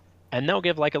store, and they'll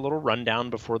give like a little rundown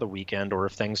before the weekend, or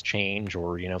if things change,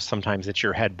 or, you know, sometimes it's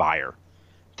your head buyer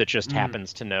that just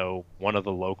happens to know one of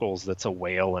the locals that's a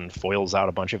whale and foils out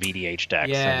a bunch of EDH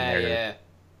decks. Yeah.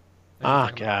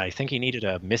 God, I think he needed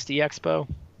a Misty Expo.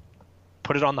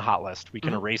 Put it on the hot list. We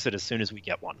can erase it as soon as we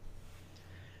get one.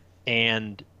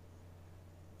 And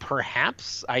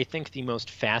perhaps I think the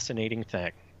most fascinating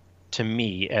thing to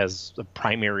me as a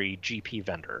primary GP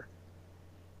vendor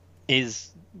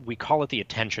is we call it the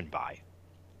attention buy.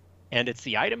 And it's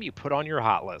the item you put on your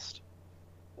hot list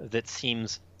that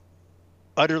seems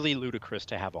utterly ludicrous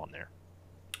to have on there.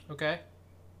 Okay.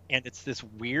 And it's this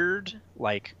weird,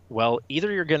 like, well,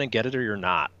 either you're going to get it or you're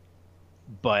not.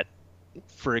 But,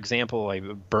 for example, like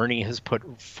Bernie has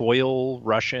put foil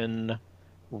Russian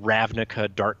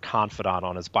Ravnica Dark Confidant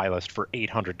on his buy list for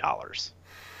 $800.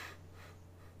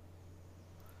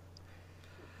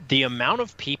 The amount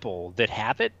of people that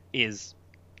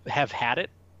have had it,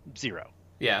 0.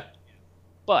 Yeah.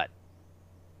 But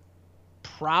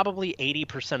probably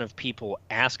 80% of people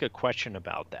ask a question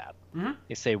about that.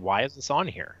 They say, why is this on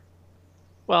here?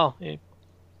 Well,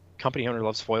 company owner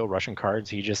loves foil Russian cards.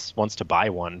 He just wants to buy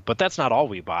one. But that's not all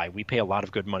we buy. We pay a lot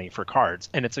of good money for cards.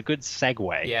 And it's a good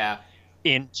segue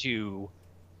into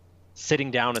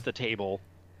sitting down at the table,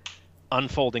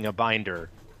 unfolding a binder,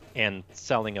 and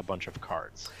selling a bunch of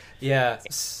cards. Yeah.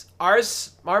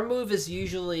 Our move is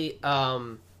usually,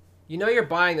 you know you're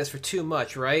buying this for too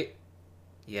much, right?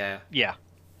 Yeah. Yeah.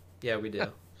 Yeah, we do.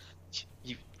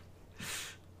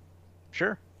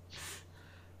 Sure.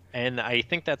 And I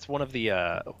think that's one of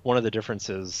the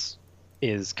differences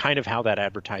is kind of how that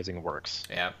advertising works.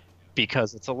 Yeah.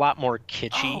 Because it's a lot more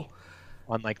kitschy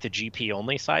on like the GP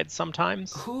only side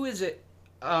sometimes. Who is it?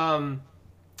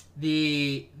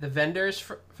 The vendors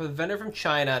for the vendor from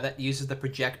China that uses the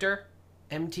projector,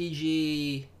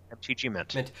 MTG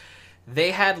Mint.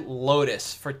 They had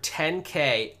Lotus for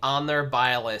 10K on their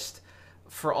buy list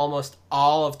for almost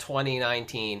all of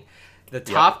 2019. The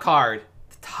top card,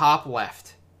 the top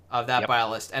left of that buy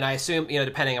list, and I assume, you know,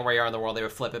 depending on where you are in the world, they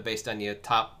would flip it based on you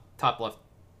top left,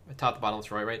 top to bottom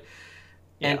left, right?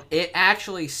 Yeah. And it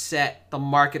actually set the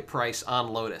market price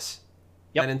on Lotus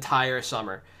that entire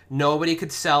summer. Nobody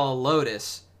could sell a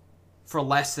Lotus for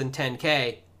less than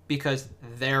 10K because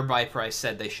their buy price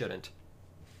said they shouldn't.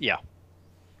 Yeah.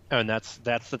 And that's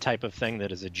the type of thing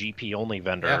that as a GP only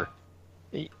vendor,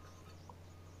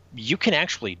 you can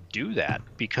actually do that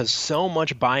because so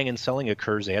much buying and selling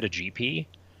occurs at a GP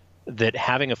that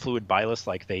having a fluid buy list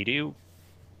like they do,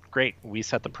 great, we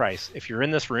set the price. If you're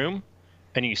in this room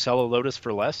and you sell a Lotus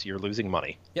for less, you're losing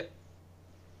money. Yep.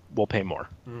 We'll pay more.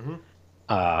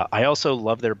 I also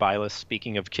love their buy list,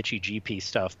 speaking of kitschy GP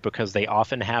stuff, because they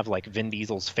often have like Vin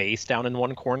Diesel's face down in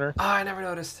one corner. Oh, I never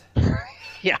noticed.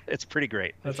 Yeah, it's pretty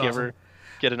great. That's if you awesome. ever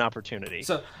get an opportunity.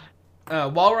 So,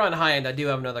 while we're on high end, I do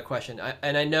have another question.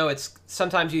 I know it's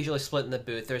sometimes usually split in the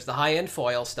booth. There's the high end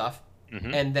foil stuff,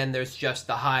 and then there's just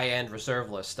the high end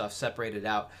reserve list stuff separated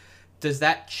out. Does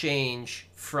that change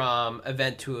from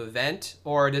event to event,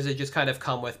 or does it just kind of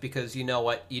come with, because you know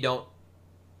what, you don't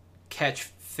catch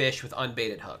fish with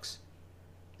unbaited hooks?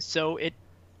 So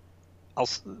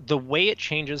the way it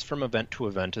changes from event to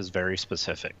event is very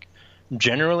specific.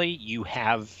 Generally, you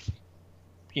have,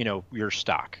 you know, your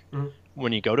stock.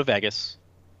 When you go to Vegas,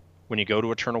 when you go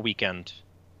to Eternal Weekend,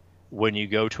 when you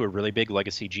go to a really big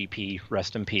Legacy GP,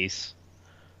 rest in peace,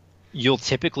 you'll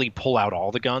typically pull out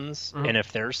all the guns. And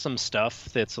if there's some stuff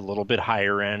that's a little bit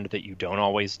higher end that you don't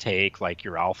always take, like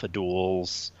your Alpha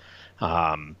Duels,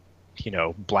 you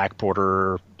know, Black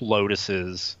Border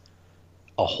Lotuses,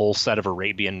 a whole set of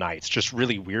Arabian Nights, just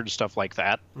really weird stuff like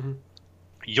that,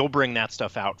 you'll bring that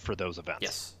stuff out for those events.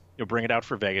 Yes. You'll bring it out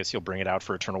for Vegas. You'll bring it out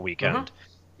for Eternal Weekend,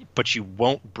 but you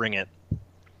won't bring it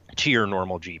to your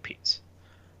normal GPs.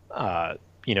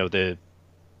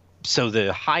 So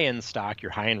the high-end stock,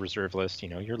 your high-end reserve list,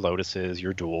 your Lotuses,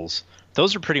 your Duels,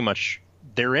 those are pretty much,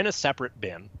 they're in a separate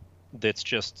bin that's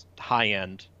just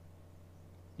high-end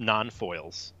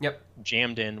non-foils. Yep.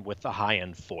 Jammed in with the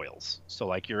high-end foils. So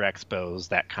like your Expos,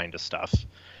 that kind of stuff.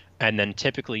 And then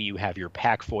typically you have your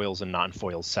pack foils and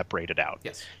non-foils separated out.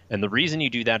 Yes. And the reason you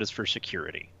do that is for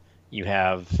security. You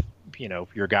have,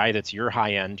 your guy that's your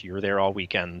high-end, you're there all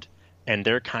weekend, and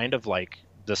they're kind of like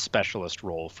the specialist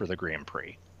role for the Grand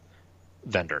Prix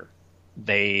vendor.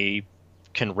 They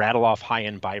can rattle off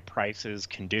high-end buy prices,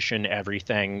 condition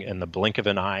everything in the blink of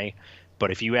an eye,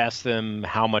 but if you ask them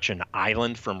how much an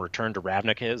island from Return to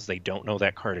Ravnica is, they don't know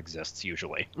that card exists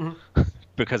usually.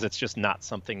 Because it's just not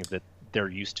something that they're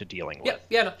used to dealing with.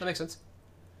 Yeah, no, that makes sense.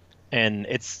 And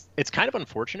it's kind of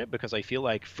unfortunate because I feel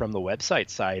like from the website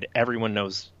side, everyone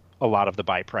knows a lot of the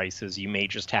buy prices. You may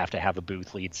just have to have a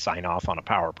booth lead sign off on a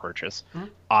power purchase,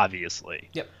 obviously.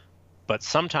 Yep. But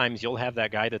sometimes you'll have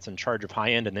that guy that's in charge of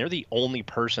high end, and they're the only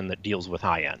person that deals with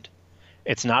high end.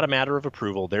 It's not a matter of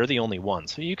approval. They're the only one.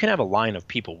 So you can have a line of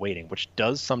people waiting, which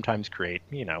does sometimes create,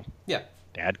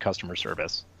 bad customer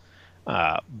service.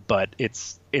 But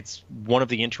it's one of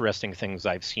the interesting things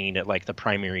I've seen at like the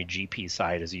primary GP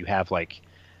side is you have like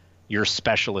your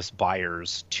specialist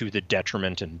buyers to the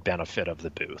detriment and benefit of the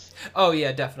booth. Oh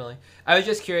yeah, definitely. I was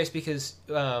just curious because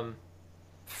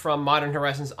from Modern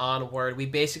Horizons onward, we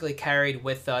basically carried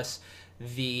with us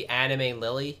the anime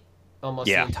Lily almost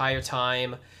the entire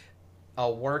time, a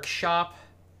workshop,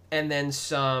 and then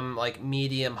some like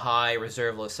medium high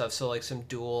reserve list stuff. So like some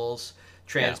duels,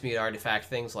 transmute artifact,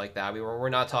 things like that. We're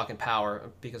not talking power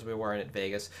because we weren't at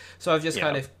Vegas. So I was just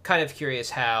kind of curious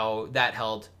how that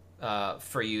held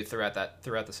for you throughout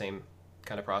the same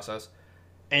kind of process.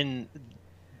 And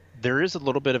there is a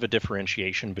little bit of a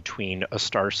differentiation between a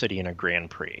Star City and a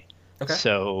Grand Prix. Okay.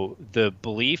 So the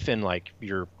belief in like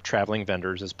your traveling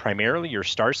vendors is primarily your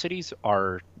Star Cities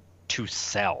are to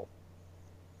sell.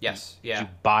 Yes. Yeah. You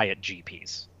buy at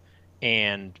GPs.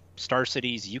 And Star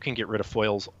Cities, you can get rid of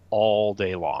foils all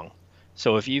day long.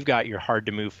 So if you've got your hard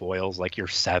to move foils, like your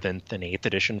 7th and 8th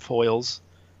edition foils,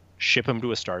 ship them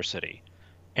to a Star City.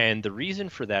 And the reason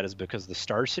for that is because the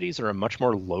Star Cities are a much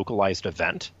more localized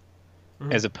event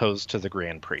as opposed to the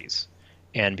Grand Prix.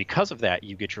 And because of that,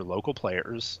 you get your local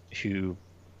players who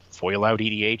foil out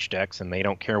EDH decks and they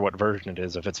don't care what version it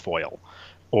is if it's foil.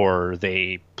 Or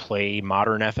they play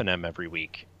modern F&M every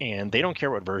week, and they don't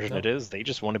care what version it is. They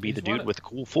just want to be the dude with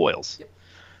cool foils. Yep.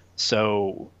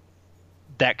 So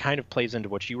that kind of plays into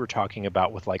what you were talking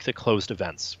about with like the closed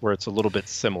events, where it's a little bit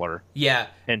similar. Yeah.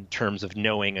 In terms of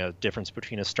knowing a difference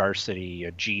between a Star City,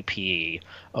 a GP,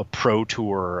 a Pro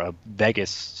Tour, a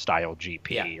Vegas-style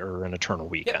GP, or an Eternal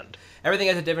Weekend. Yep. Everything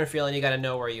has a different feeling. You got to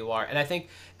know where you are. And I think,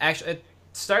 actually...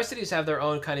 Star Cities have their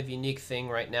own kind of unique thing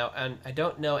right now, and I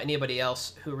don't know anybody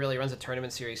else who really runs a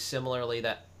tournament series similarly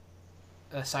that,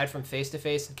 aside from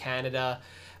Face-to-Face in Canada,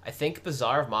 I think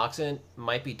Bazaar of Moxen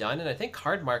might be done, and I think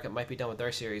Card Market might be done with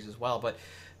their series as well. But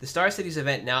the Star City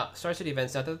events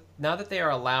now that they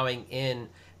are allowing in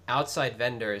outside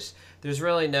vendors, there's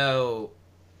really no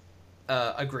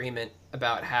agreement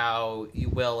about how you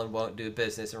will and won't do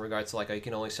business in regards to like, oh, you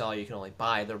can only sell or you can only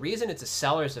buy. The reason it's a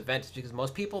seller's event is because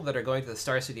most people that are going to the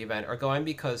Star City event are going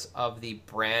because of the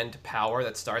brand power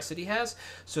that Star City has.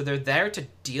 So they're there to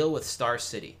deal with Star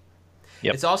City.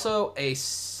 Yep. It's also a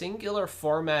singular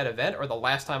format event, or the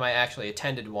last time I actually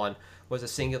attended one was a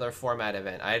singular format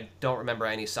event. I don't remember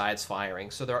any sides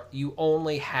firing. So you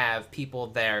only have people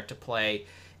there to play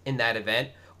in that event,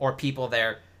 or people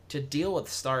there to deal with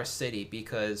Star City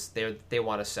because they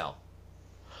want to sell.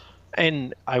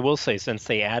 And I will say, since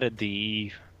they added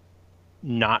the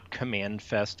not Command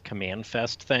Fest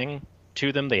thing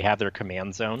to them, they have their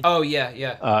command zone. Oh,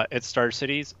 yeah. At Star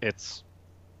Cities, it's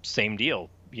same deal.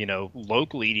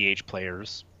 Local EDH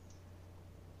players,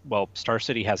 well, Star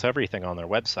City has everything on their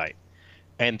website.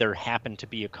 And there happen to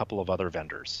be a couple of other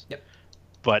vendors. Yep.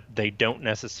 But they don't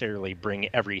necessarily bring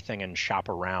everything and shop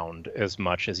around as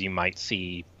much as you might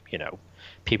see,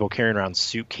 people carrying around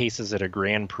suitcases at a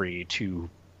Grand Prix to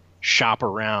shop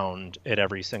around at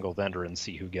every single vendor and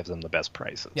see who gives them the best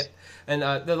prices. Yeah, and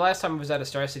the last time I was at a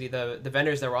Star City, the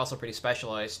vendors there were also pretty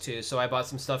specialized too. So I bought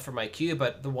some stuff for my queue,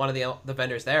 but one of the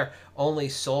vendors there only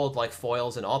sold like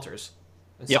foils and altars.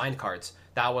 and Yep. signed cards.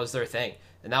 That was their thing,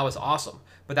 and that was awesome.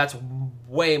 But that's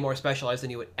way more specialized than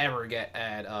you would ever get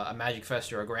at a Magic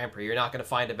Fest or a Grand Prix. You're not going to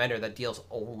find a vendor that deals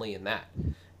only in that,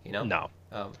 you know? No.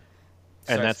 So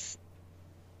And that's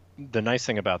the nice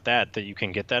thing about that you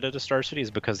can get that at a Star City is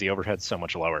because the overhead's so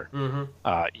much lower.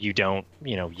 You don't,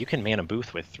 you can man a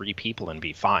booth with 3 people and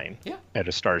be fine at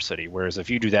a Star City. Whereas if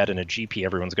you do that in a GP,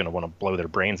 everyone's going to want to blow their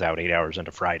brains out 8 hours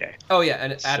into Friday. Oh yeah,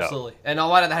 and absolutely. And a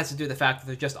lot of that has to do with the fact that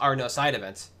there just are no side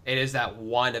events. It is that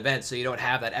one event, so you don't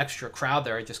have that extra crowd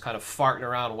there just kind of farting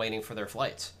around waiting for their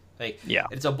flights.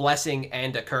 It's a blessing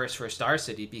and a curse for Star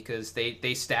City because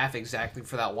they staff exactly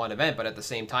for that one event, but at the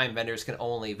same time, vendors can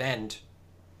only vend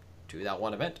to that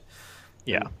one event.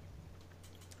 Yeah.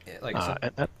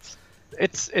 And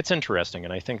it's interesting,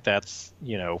 and I think that's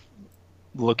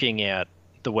looking at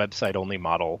the website only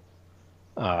model,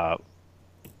 and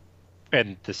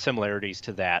the similarities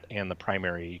to that and the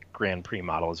primary Grand Prix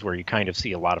model is where you kind of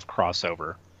see a lot of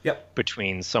crossover.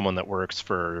 Between someone that works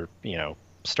for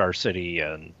Star City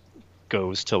and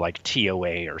goes to like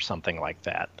TOA or something like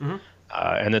that,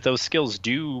 and that those skills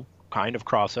do kind of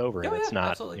cross over, and it's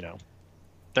not absolutely.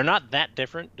 They're not that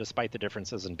different, despite the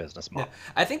differences in business model.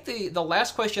 Yeah. I think the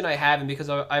last question I have, and because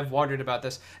I've wondered about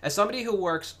this, as somebody who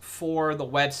works for the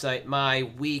website, my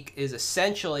week is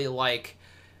essentially like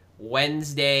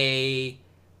Wednesday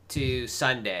to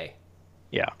Sunday.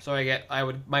 Yeah. So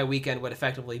my weekend would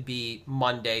effectively be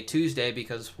Monday, Tuesday,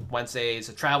 because Wednesday is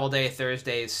a travel day,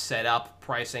 Thursday is set up,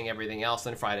 pricing, everything else,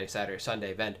 then Friday, Saturday,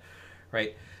 Sunday event,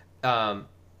 right? And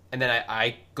then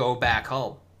I go back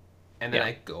home. And then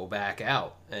I go back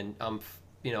out, and I'm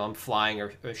flying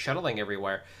or shuttling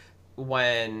everywhere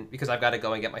because I've got to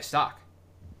go and get my stock.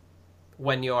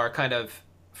 When you're kind of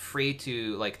free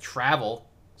to like travel,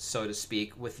 so to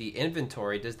speak, with the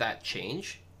inventory, does that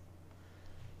change?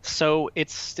 So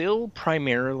it's still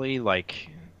primarily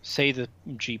like, say the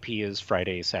GP is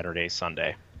Friday, Saturday,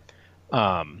 Sunday.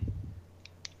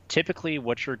 Typically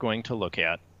what you're going to look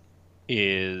at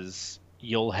is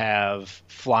you'll have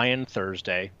fly-in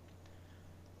Thursday.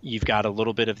 You've got a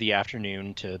little bit of the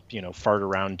afternoon to, fart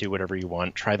around, do whatever you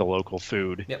want, try the local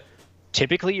food. Yep.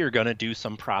 Typically, you're going to do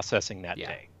some processing that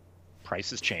day.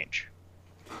 Prices change.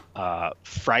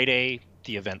 Friday,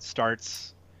 the event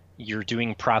starts. You're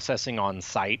doing processing on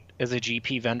site as a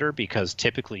GP vendor because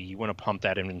typically you want to pump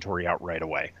that inventory out right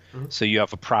away. So you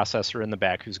have a processor in the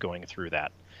back who's going through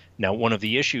that. Now, one of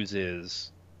the issues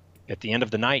is at the end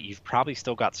of the night, you've probably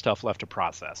still got stuff left to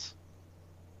process.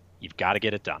 You've got to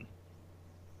get it done.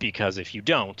 Because if you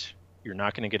don't, you're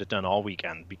not going to get it done all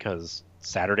weekend because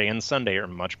Saturday and Sunday are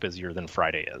much busier than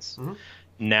Friday is.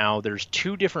 Now, there's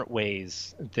 2 different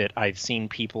ways that I've seen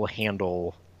people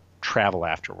handle travel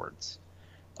afterwards.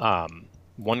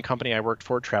 One company I worked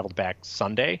for traveled back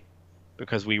Sunday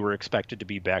because we were expected to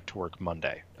be back to work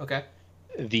Monday. Okay.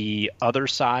 The other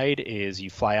side is you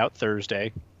fly out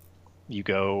Thursday, you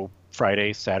go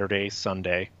Friday, Saturday,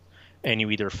 Sunday, and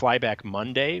you either fly back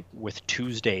Monday with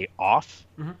Tuesday off,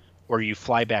 or you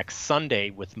fly back Sunday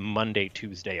with Monday,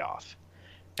 Tuesday off.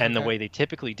 And the way they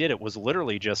typically did it was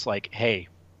literally just like, hey,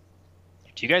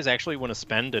 do you guys actually want to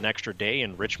spend an extra day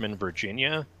in Richmond,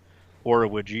 Virginia? Or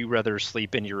would you rather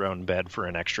sleep in your own bed for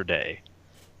an extra day?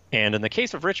 And in the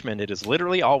case of Richmond, it is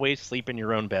literally always sleep in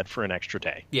your own bed for an extra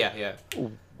day. Yeah.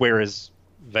 Whereas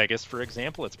Vegas, for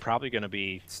example, it's probably going to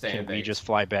be, can we just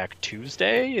fly back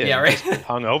Tuesday and just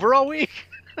hung over all week?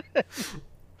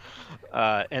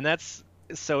 And that's,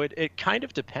 so it kind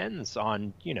of depends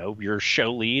on, your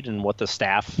show lead and what the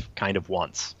staff kind of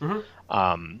wants.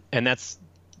 And that's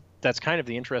kind of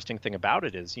the interesting thing about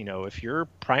it is, if your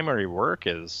primary work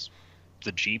is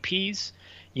the GPs,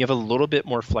 you have a little bit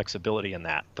more flexibility in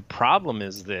that. The problem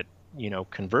is that,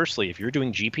 conversely, if you're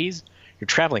doing GPs, you're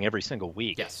traveling every single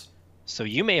week. Yes. So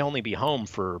you may only be home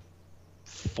for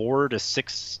 4 to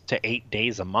 6 to 8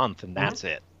 days a month, and that's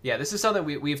it. Yeah, this is something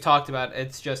we've talked about.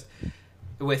 It's just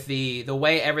with the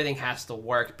way everything has to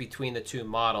work between the 2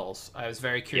 models. I was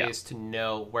very curious to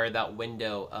know where that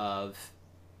window of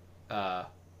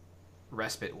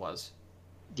respite was.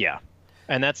 Yeah,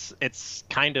 and it's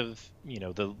kind of,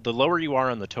 the lower you are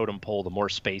on the totem pole, the more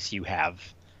space you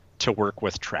have to work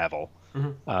with travel.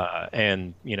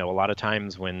 And a lot of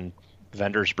times when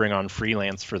vendors bring on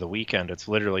freelance for the weekend, it's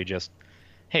literally just,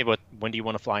 hey, when do you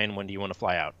want to fly in? When do you want to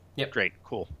fly out? Yep. Great.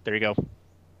 Cool. There you go.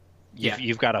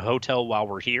 You've got a hotel while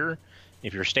we're here.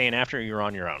 If you're staying after, you're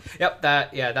on your own. Yep.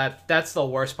 That's the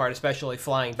worst part, especially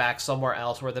flying back somewhere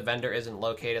else where the vendor isn't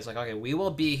located. It's like, okay, we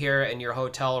will be here and your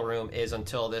hotel room is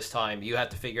until this time. You have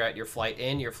to figure out your flight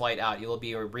in, your flight out. You will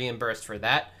be reimbursed for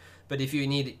that. But if you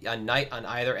need a night on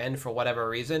either end for whatever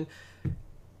reason,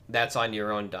 that's on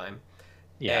your own dime.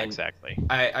 Yeah, And exactly.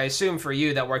 I assume for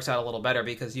you that works out a little better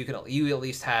because you at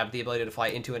least have the ability to fly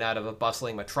into and out of a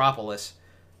bustling metropolis.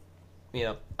 You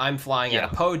know, I'm flying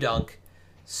out of Podunk,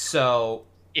 so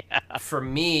for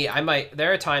me,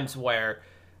 there are times where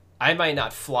I might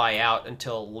not fly out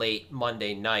until late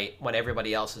Monday night when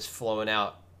everybody else is flowing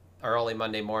out early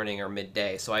Monday morning or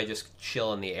midday. So I just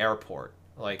chill in the airport.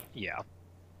 Like,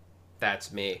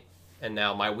 that's me. And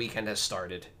now my weekend has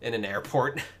started in an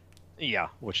airport. Yeah,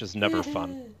 which is never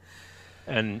fun.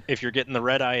 And if you're getting the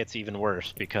red eye, it's even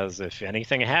worse because if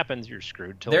anything happens, you're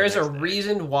screwed till There's the a next day.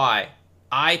 reason why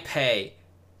I pay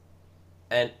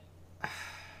a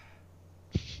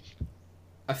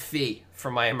fee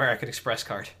for my American Express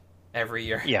card every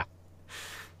year. Yeah.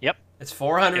 Yep. It's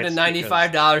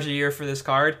 $495 a year for this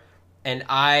card, and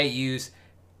I use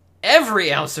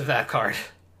every ounce of that card.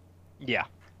 Yeah.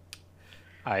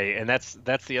 And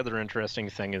that's the other interesting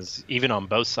thing is even on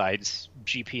both sides,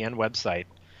 GPN website,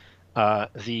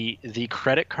 the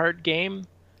credit card game,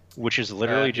 which is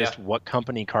literally just what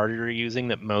company card you're using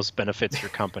that most benefits your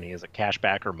company. Is it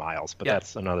cashback or miles? But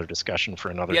that's another discussion for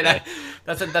another day.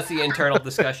 That's the internal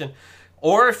discussion.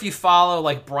 Or if you follow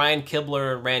like Brian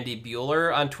Kibler and Randy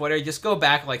Bueller on Twitter, just go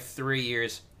back like 3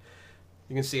 years.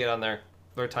 You can see it on their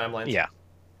timelines. Yeah.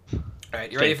 All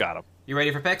right, you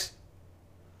ready for picks?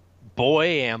 Boy,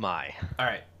 am I. All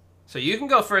right. So you can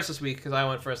go first this week because I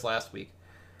went first last week.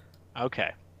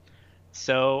 Okay.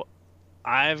 So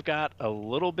I've got a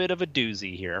little bit of a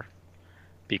doozy here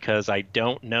because I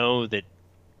don't know that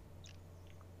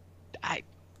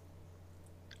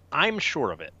I'm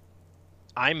sure of it.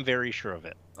 I'm very sure of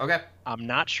it. Okay. I'm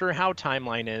not sure how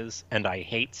Timeline is, and I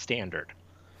hate Standard.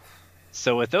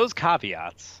 So with those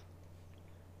caveats,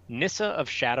 Nissa of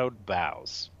Shadowed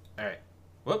Boughs. All right.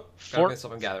 Whoop. Gotta get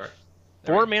something gatherer.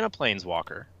 4-mana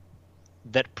Planeswalker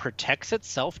that protects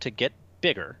itself to get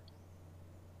bigger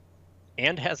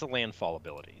and has a landfall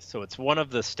ability. So it's one of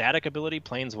the static ability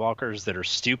Planeswalkers that are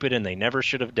stupid and they never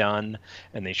should have done,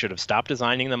 and they should have stopped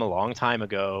designing them a long time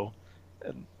ago,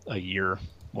 a year,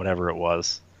 whatever it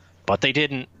was. But they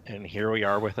didn't, and here we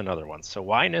are with another one. So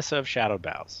why Nissa of Shadowed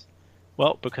Boughs?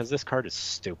 Well, because this card is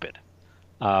stupid.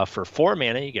 For 4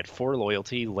 mana, you get 4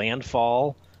 loyalty,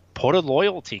 landfall, put a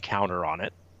loyalty counter on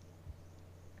it.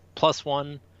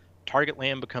 +1, target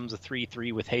land becomes a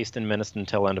 3/3 with haste and menace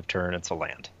until end of turn. It's a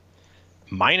land.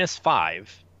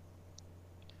 -5,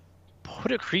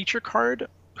 put a creature card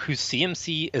whose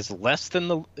CMC is less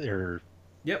than or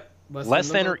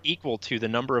equal to the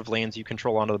number of lands you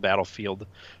control onto the battlefield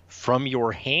from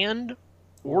your hand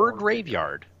or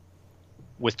graveyard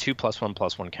with 2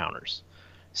 +1/+1 counters.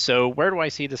 So where do I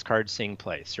see this card seeing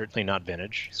play? Certainly not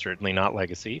Vintage, certainly not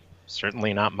Legacy,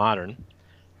 certainly not Modern.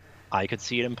 I could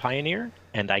see it in Pioneer,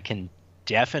 and I can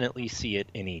definitely see it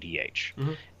in EDH.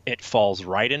 Mm-hmm. It falls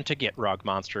right into Gitrog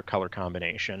monster color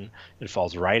combination. It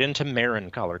falls right into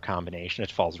Marin color combination.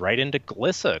 It falls right into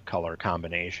Glissa color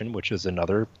combination, which is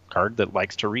another card that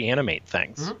likes to reanimate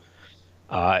things.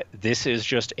 Mm-hmm. This is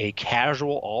just a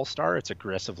casual all-star. It's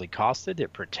aggressively costed.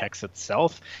 It protects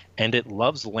itself, and it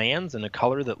loves lands in a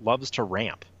color that loves to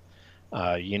ramp.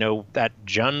 You know, that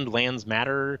Jund Lands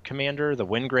Matter commander, the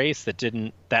Windgrace,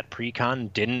 that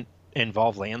precon didn't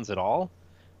involve lands at all.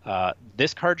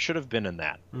 This card should have been in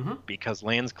that because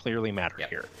lands clearly matter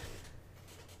here.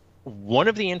 One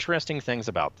of the interesting things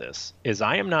about this is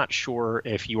I am not sure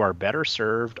if you are better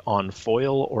served on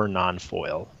foil or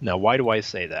non-foil. Now, why do I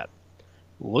say that?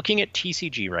 Looking at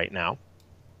TCG right now,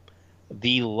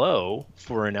 the low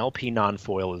for an LP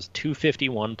non-foil is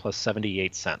 $2.51 plus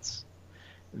 78 cents.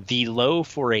 The low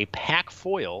for a pack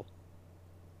foil,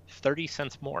 30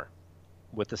 cents more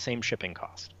with the same shipping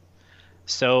cost.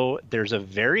 So there's a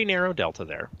very narrow delta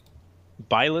there.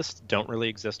 Buy lists don't really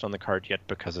exist on the card yet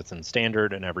because it's in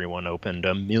Standard and everyone opened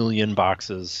 1 million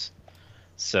boxes.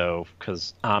 So,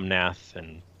 because Omnath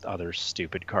and other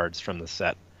stupid cards from the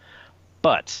set.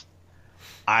 But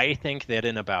I think that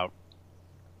in about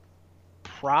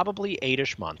probably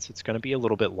 8-ish months, it's going to be a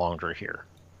little bit longer here,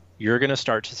 you're going to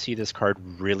start to see this card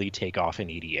really take off in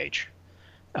EDH.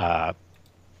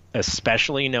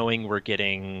 Especially knowing we're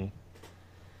getting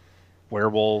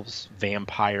werewolves,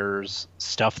 vampires,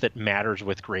 stuff that matters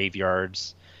with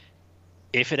graveyards.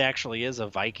 If it actually is a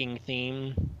Viking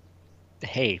theme,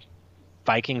 hey,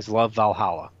 Vikings love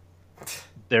Valhalla.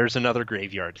 There's another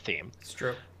graveyard theme. It's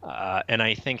true. And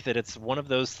I think that it's one of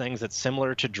those things that's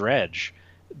similar to Dredge.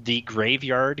 The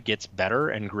graveyard gets better,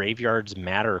 and graveyards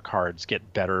matter cards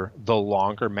get better the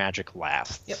longer Magic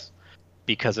lasts. Yep.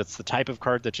 Because it's the type of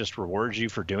card that just rewards you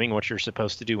for doing what you're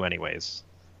supposed to do anyways.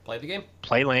 Play the game.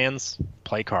 Play lands,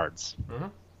 play cards. Mm-hmm.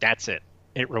 That's it.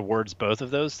 it rewards both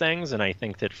of those things, and I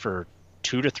think that for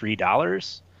 $2 to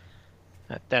 $3,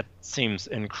 that seems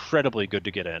incredibly good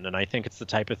to get in. And I think it's the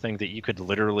type of thing that you could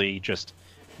literally just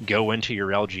go into your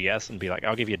LGS and be like,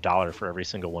 I'll give you $1 for every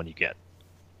single one you get.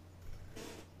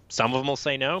 Some of them will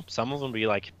say no. Some of them will be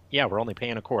like, yeah, we're only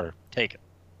paying $0.25. Take it.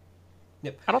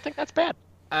 Yep. I don't think that's bad.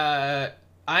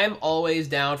 I'm always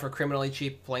down for criminally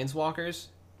cheap planeswalkers,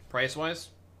 price-wise.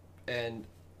 And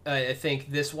I think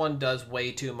this one does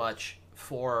way too much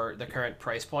for the current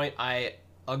price point. I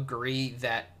agree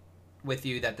with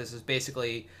you that this is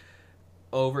basically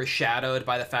overshadowed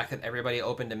by the fact that everybody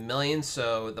opened a million,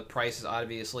 so the price is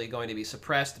obviously going to be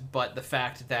suppressed. But the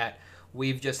fact that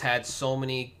we've just had so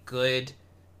many good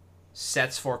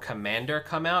sets for Commander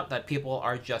come out that people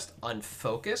are just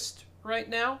unfocused right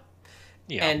now.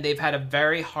 Yeah. And they've had a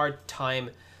very hard time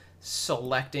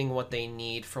selecting what they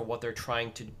need for what they're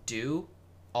trying to do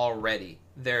already.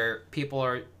 People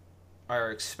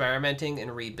are experimenting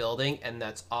and rebuilding, and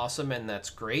that's awesome and that's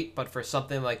great. But for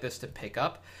something like this to pick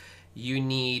up, you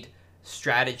need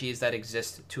strategies that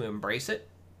exist to embrace it,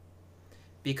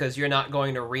 because you're not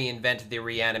going to reinvent the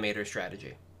Reanimator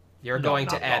strategy. You're going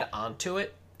to add onto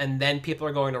it, and then people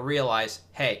are going to realize,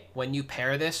 hey, when you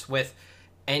pair this with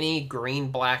any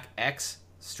green-black X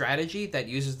strategy that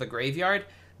uses the graveyard,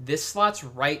 this slots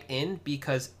right in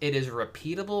because it is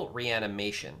repeatable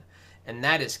reanimation, and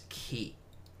that is key.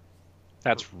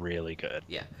 That's really good.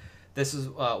 Yeah. This is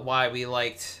why we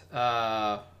liked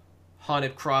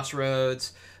Haunted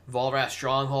Crossroads. Volrath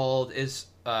Stronghold is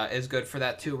good for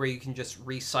that too, where you can just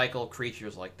recycle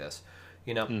creatures like this.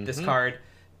 This card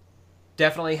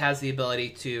definitely has the ability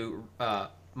to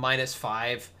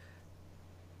 -5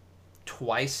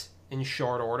 twice in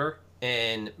short order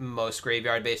in most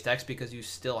graveyard-based decks, because you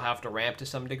still have to ramp to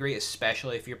some degree,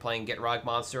 especially if you're playing Gitrog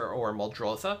Monster or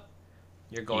Muldrotha.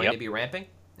 You're going to be ramping,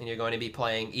 and you're going to be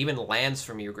playing even lands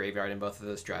from your graveyard in both of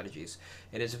those strategies.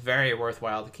 It is very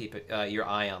worthwhile to keep your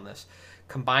eye on this.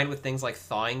 Combined with things like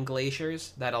Thawing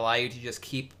Glaciers that allow you to just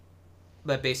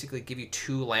that basically give you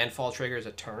 2 landfall triggers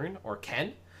a turn, or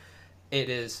can. It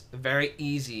is very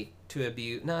easy to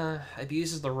abuse.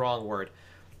 Abuse is the wrong word.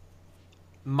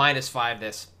 -5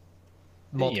 this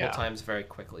multiple times very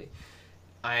quickly.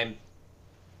 I'm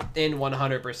in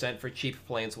 100% for cheap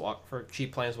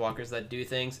planeswalkers that do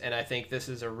things, and I think this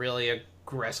is a really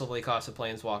aggressively costed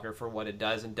planeswalker for what it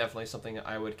does, and definitely something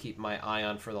I would keep my eye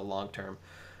on for the long term.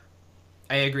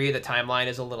 I agree the timeline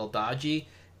is a little dodgy,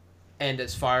 and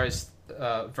as far as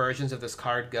versions of this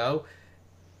card go,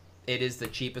 it is the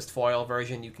cheapest foil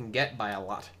version you can get by a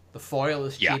lot. The foil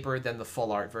is cheaper than the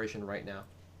full art version right now.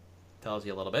 Tells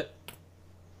you a little bit.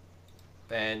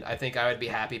 And I think I would be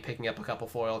happy picking up a couple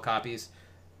foil copies.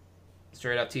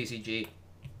 Straight up TCG.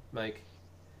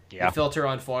 You filter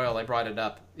on foil, I brought it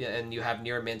up, and you have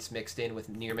near mints mixed in with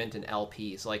near mint and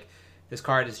LPs. This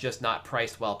card is just not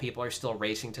priced well. People are still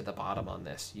racing to the bottom on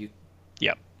this. You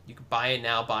can buy it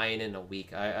now, buy it in a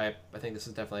week. I think this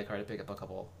is definitely a card to pick up a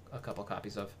couple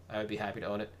copies of. I would be happy to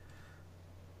own it.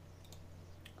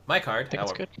 My card,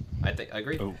 that's good. I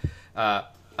agree.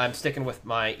 I'm sticking with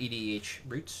my EDH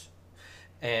roots,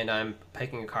 and I'm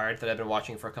picking a card that I've been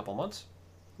watching for a couple months.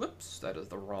 Whoops, that is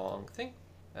the wrong thing.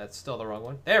 That's still the wrong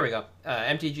one. There we go.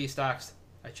 MTG stocks.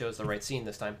 I chose the right scene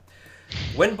this time.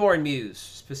 Windborn Muse,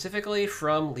 specifically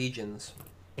from Legions.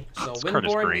 So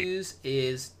Windborn Muse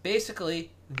is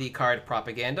basically the card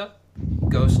Propaganda,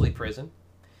 Ghostly Prison,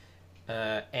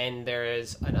 and there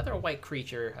is another white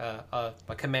creature,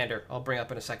 a commander, I'll bring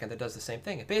up in a second, that does the same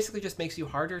thing. It basically just makes you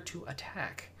harder to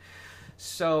attack.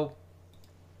 So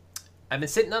I've been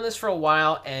sitting on this for a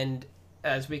while, and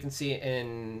as we can see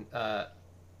in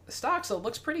stocks, it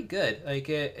looks pretty good.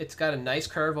 It's got a nice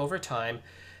curve over time.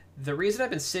 The reason I've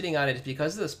been sitting on it is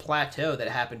because of this plateau that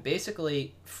happened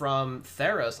basically from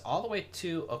Theros all the way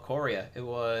to Ikoria. It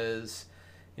was,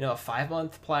 a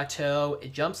 5-month plateau.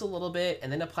 It jumps a little bit,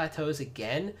 and then it plateaus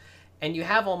again. And you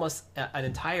have almost an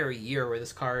entire year where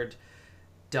this card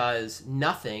does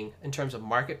nothing in terms of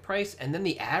market price, and then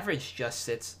the average just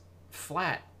sits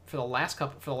flat for the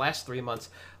last 3 months,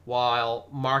 while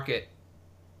market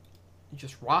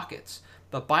just rockets.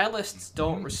 But buy lists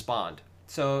don't respond.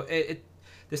 So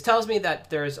this tells me that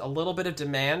there's a little bit of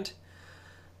demand,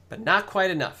 but not quite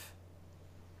enough.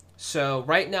 So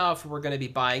right now, if we're going to be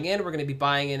buying in, we're going to be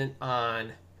buying in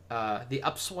on the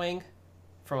upswing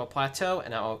from a plateau,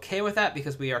 and I'm okay with that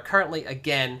because we are currently,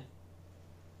 again,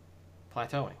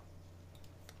 plateauing.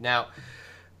 Now,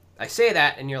 I say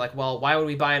that, and you're like, well, why would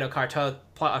we buy in a card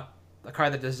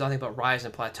that does nothing but rise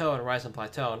and plateau and rise and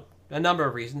plateau? A number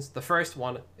of reasons. The first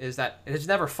one is that it has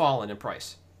never fallen in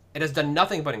price. It has done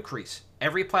nothing but increase.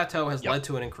 Every plateau has Yep. led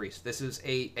to an increase. This is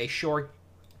a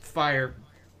surefire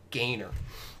gainer.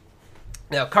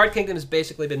 Now, Card Kingdom has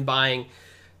basically been buying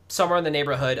somewhere in the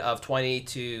neighborhood of 20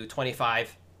 to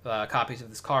 25 copies of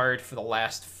this card for the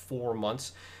last 4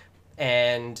 months.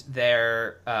 And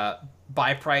their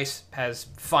buy price has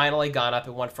finally gone up.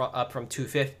 It went up from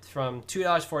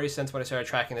 $2.40 when I started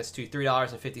tracking this to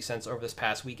 $3.50 over this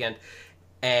past weekend.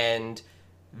 And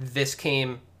this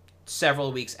came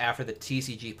several weeks after the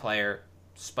TCG player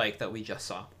spike that we just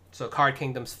saw. So Card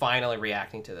Kingdom's finally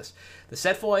reacting to this. The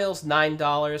set foil's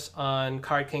 $9 on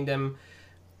Card Kingdom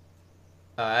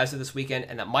as of this weekend,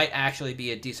 and that might actually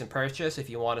be a decent purchase if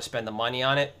you want to spend the money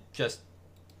on it. Just,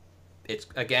 it's,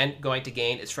 again, going to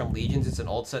gain. It's from Legions. It's an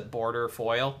old set border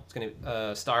foil. It's going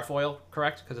to star foil,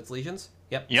 correct? Because it's Legions?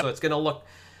 Yep. So it's going to look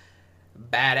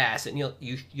badass, and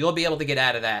you'll be able to get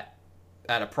out of that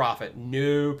at a profit,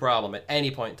 no problem, at any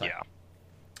point in time. Yeah.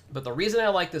 But the reason I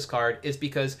like this card is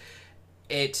because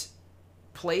it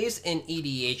plays in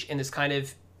EDH in this kind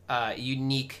of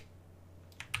unique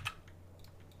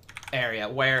area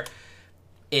where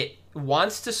it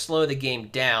wants to slow the game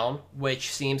down,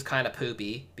 which seems kind of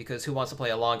poopy because who wants to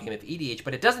play a long game of EDH,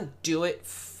 but it doesn't do it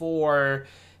for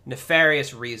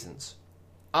nefarious reasons.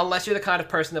 Unless you're the kind of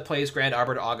person that plays Grand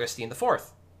Arbiter Augustine IV.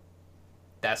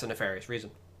 That's a nefarious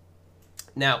reason.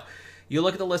 Now, you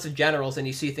look at the list of generals and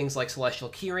you see things like Celestial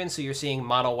Kirin, so you're seeing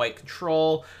mono white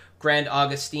control, Grand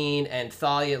Augustine, and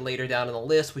Thalia later down in the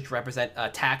list, which represent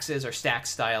taxes or stack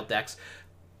style decks.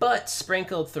 But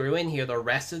sprinkled through in here, the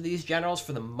rest of these generals,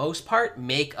 for the most part,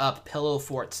 make up Pillow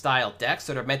Fort style decks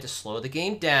that are meant to slow the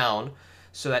game down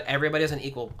so that everybody's on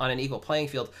an equal playing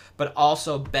field, but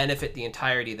also benefit the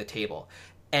entirety of the table.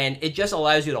 And it just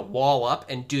allows you to wall up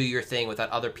and do your thing without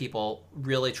other people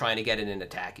really trying to get in and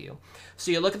attack you.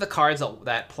 So you look at the cards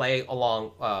that play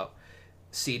along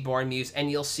Seedborn Muse, and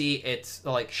you'll see it's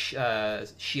like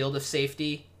Shield of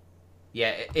Safety.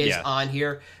 Yeah, it is on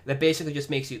here. That basically just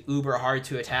makes you uber hard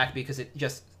to attack because it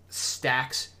just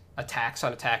stacks attacks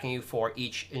on attacking you for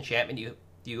each enchantment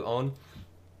you own.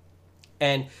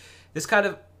 And this kind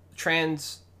of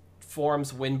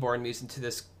transforms Windborn Muse into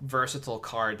this versatile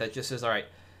card that just says, all right,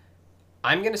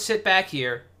 I'm going to sit back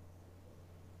here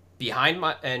behind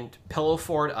and Pillow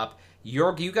Fort up.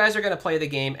 You guys are going to play the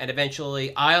game, and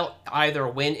eventually I'll either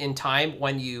win in time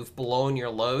when you've blown your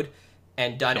load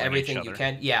and done everything you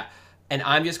can. Yeah. And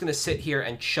I'm just going to sit here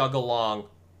and chug along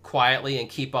quietly and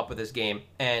keep up with this game.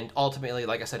 And ultimately,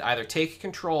 like I said, either take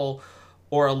control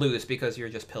or lose because you're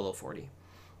just Pillow Forty.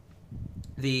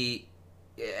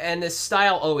 And this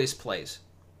style always plays.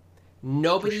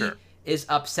 Nobody is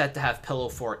upset to have Pillow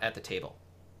Fort at the table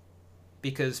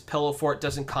because Pillow Fort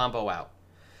doesn't combo out.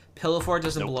 Pillow Fort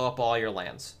doesn't blow up all your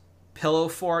lands. Pillow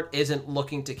Fort isn't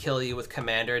looking to kill you with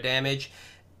commander damage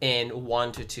in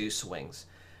 1 to 2 swings.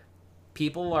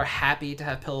 People are happy to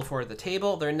have Pillow Fort at the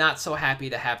table. They're not so happy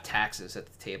to have taxes at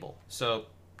the table. So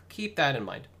keep that in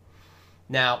mind.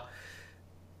 Now,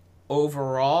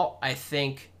 overall, I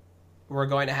think we're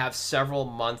going to have several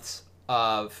months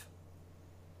of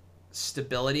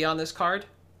stability on this card.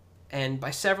 And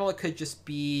by several, it could just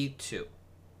be 2.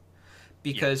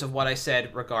 Because of what I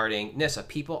said regarding Nissa.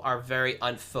 People are very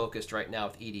unfocused right now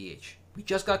with EDH. We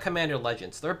just got Commander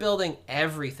Legends. They're building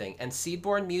everything. And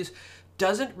Seedborn Muse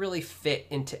doesn't really fit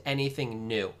into anything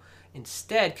new.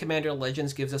 Instead, Commander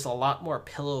Legends gives us a lot more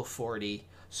Pillow Forty,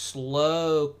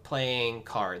 slow playing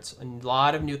cards. A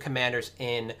lot of new commanders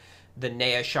in the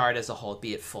Naya shard as a whole,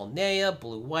 be it full Naya,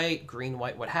 blue-white,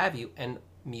 green-white, what have you, and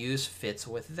Muse fits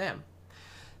with them.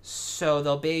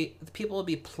 So people will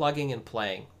be plugging and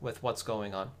playing with what's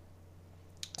going on.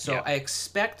 So I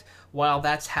expect while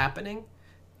that's happening,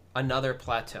 another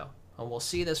plateau. And we'll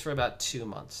see this for about 2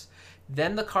 months.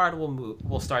 Then the card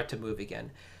will start to move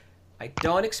again. I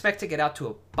don't expect to get out to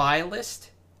a buy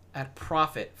list at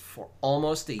profit for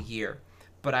almost a year,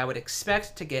 but I would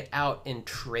expect to get out in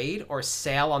trade or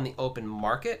sale on the open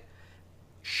market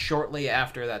shortly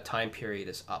after that time period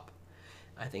is up.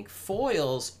 I think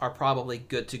foils are probably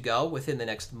good to go within the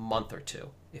next month or 2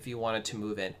 if you wanted to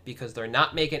move in, because they're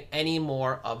not making any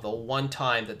more of the 1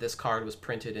 time that this card was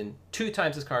printed in, 2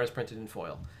 times this card was printed in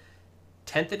foil.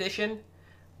 10th edition,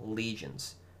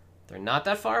 Legions. They're not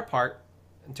that far apart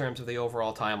in terms of the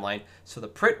overall timeline, so the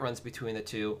print runs between the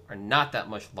 2 are not that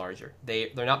much larger. They're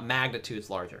not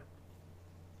magnitudes larger.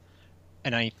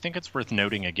 And I think it's worth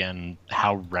noting again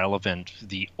how relevant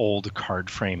the old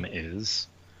card frame is.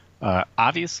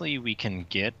 Obviously, we can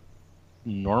get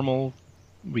them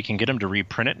to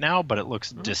reprint it now, but it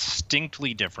looks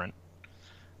distinctly different.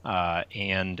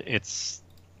 And it's,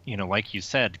 like you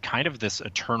said, kind of this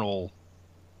eternal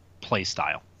play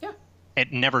style. Yeah.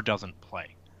 It never doesn't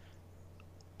play.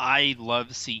 I love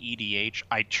CEDH.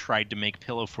 I tried to make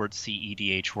Pillow Fort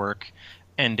CEDH work,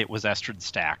 and it was Estrid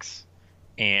Stacks,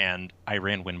 and I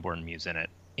ran Windborne Muse in it,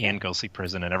 and Ghostly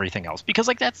Prison and everything else. Because,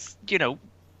 like, that's,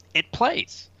 it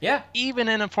plays. Yeah. Even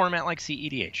in a format like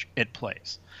CEDH, it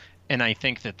plays. And I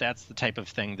think that that's the type of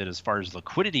thing that, as far as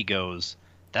liquidity goes,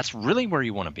 that's really where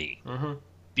you want to be. Mm-hmm.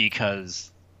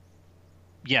 Because,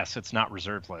 yes, it's not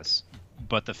reserve list,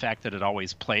 but the fact that it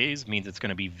always plays means it's going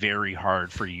to be very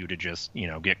hard for you to just,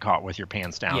 get caught with your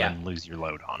pants down and lose your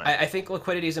load on it. I think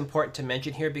liquidity is important to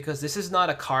mention here because this is not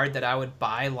a card that I would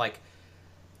buy like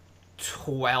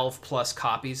 12 plus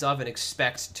copies of and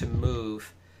expect to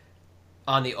move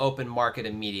on the open market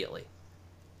immediately.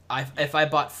 If I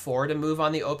bought 4 to move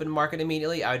on the open market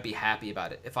immediately, I would be happy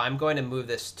about it. If I'm going to move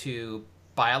this to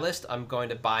buy a list, I'm going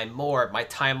to buy more. My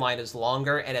timeline is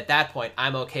longer, and at that point,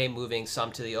 I'm okay moving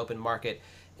some to the open market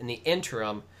in the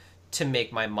interim to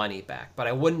make my money back. But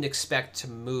I wouldn't expect to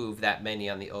move that many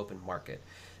on the open market.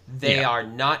 They are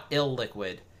not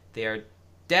illiquid. They are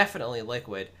definitely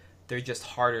liquid. They're just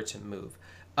harder to move.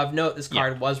 Of note, this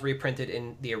card was reprinted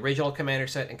in the original Commander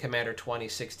set in Commander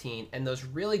 2016, and those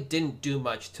really didn't do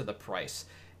much to the price.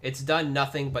 It's done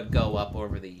nothing but go up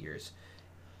over the years.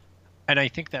 And I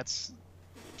think that's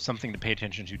something to pay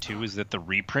attention to, too, is that the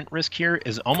reprint risk here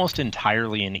is almost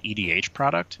entirely an EDH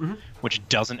product, which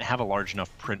doesn't have a large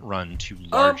enough print run to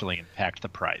largely impact the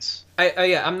price.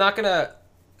 I'm not going to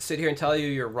sit here and tell you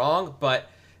you're wrong, but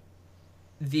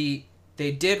they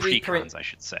did reprint... I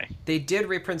should say. They did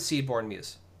reprint Seedborn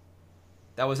Muse.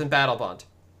 That was in Battle Bond.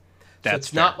 So it's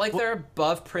fair. not like they're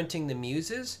above printing the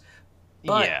Muses,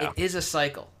 but it is a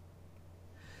cycle.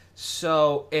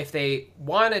 So if they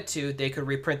wanted to, they could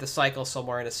reprint the cycle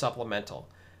somewhere in a supplemental.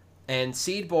 And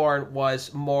Seedborn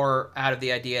was more out of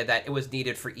the idea that it was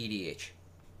needed for EDH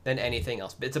than anything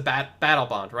else. It's a Battle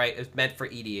Bond, right? It's meant for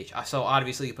EDH. So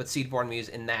obviously you put Seedborn Muse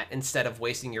in that instead of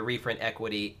wasting your reprint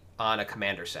equity on a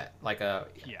Commander set, like a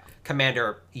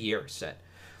Commander year set.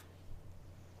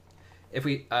 If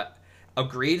we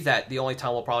agreed that the only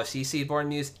time we'll probably see Seedborn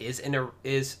Muse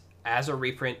is as a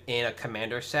reprint in a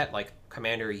Commander set, like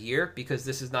Commander year, because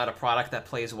this is not a product that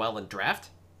plays well in Draft.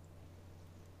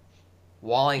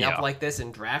 Walling up like this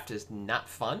in Draft is not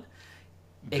fun.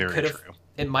 Very true.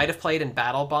 It might have played in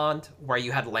Battle Bond where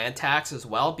you had land tax as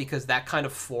well, because that kind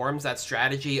of forms that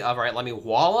strategy of, all right, let me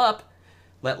wall up,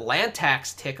 let land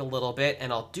tax tick a little bit,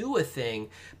 and I'll do a thing.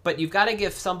 But you've got to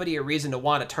give somebody a reason to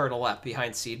want to turtle up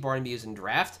behind Seedborn Muse and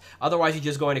Draft. Otherwise, you're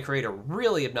just going to create a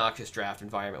really obnoxious Draft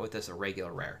environment with this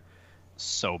irregular rare.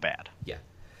 So bad. Yeah.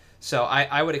 So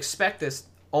I would expect this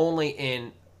only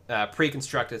in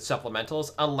pre-constructed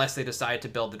supplementals, unless they decide to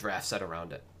build the Draft set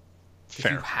around it.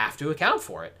 Fair. You have to account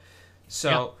for it.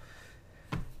 So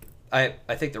I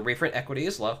think the reprint equity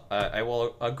is low. I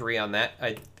will agree on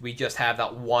that. We just have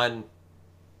that one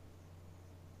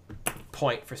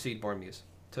point for Seedborn Muse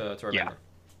to remember.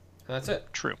 And that's it.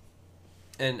 True.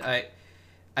 And I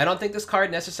don't think this card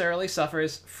necessarily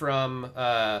suffers from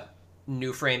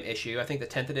new frame issue. I think the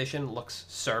 10th edition looks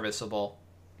serviceable.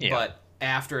 But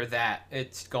after that,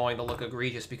 it's going to look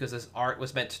egregious because this art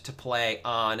was meant to play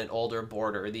on an older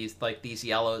border. These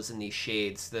yellows and these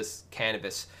shades, this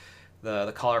canvas,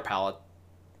 the color palette,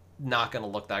 not going to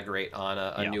look that great on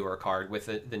a newer card with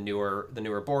the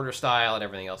newer border style and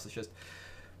everything else. It's just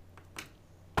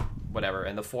whatever,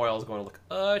 and the foil is going to look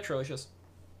atrocious.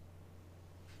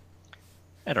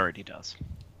 It already does.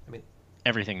 I mean,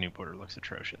 everything New Border looks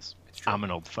atrocious. It's true. I'm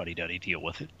an old fuddy-duddy. Deal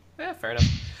with it. Yeah, fair enough.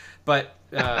 But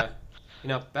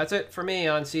that's it for me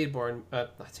on Seedborn.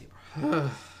 Not Seedborn.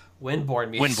 Windborne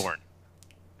Muse. Windborne.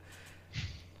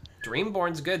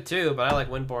 Dreamborn's good too, but I like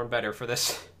Windborne better for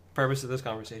this purpose of this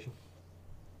conversation.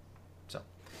 So,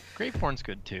 Graveborn's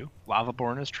good too.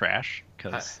 Lavaborn is trash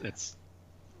because it's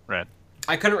red.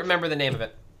 I couldn't remember the name of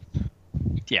it.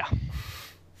 Yeah.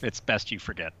 It's best you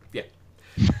forget. Yeah.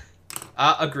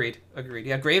 Agreed.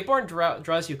 Yeah, Graveborn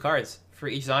draws you cards for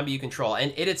each zombie you control,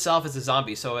 and it itself is a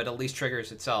zombie, so it at least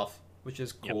triggers itself, which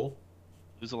is cool. Yep.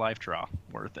 Lose a life draw.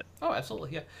 Worth it. Oh,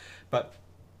 absolutely, yeah. But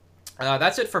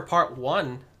that's it for part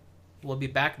 1. We'll be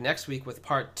back next week with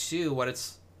part 2, what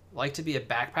it's like to be a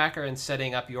backpacker and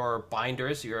setting up your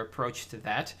binders, your approach to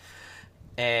that.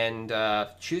 And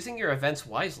choosing your events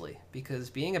wisely, because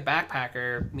being a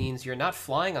backpacker means you're not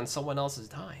flying on someone else's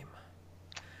dime.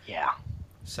 Yeah.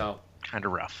 So kind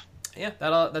of rough. Yeah,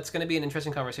 that's going to be an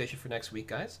interesting conversation for next week,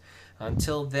 guys.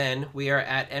 Until then, we are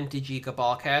at MTG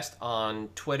Cabalcast on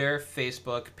Twitter,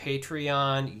 Facebook,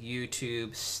 Patreon,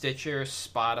 YouTube, Stitcher,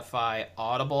 Spotify,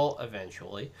 Audible,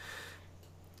 eventually.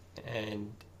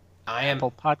 And I am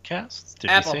Apple Podcasts. Did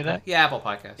Apple, you say that? Yeah, Apple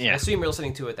Podcasts. Yeah. I assume you're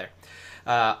listening to it there.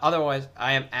 Otherwise,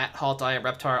 I am at Halt I am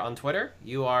Reptar on Twitter.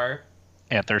 You are,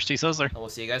 At Thirsty Sizzler. and we'll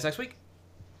see you guys next week.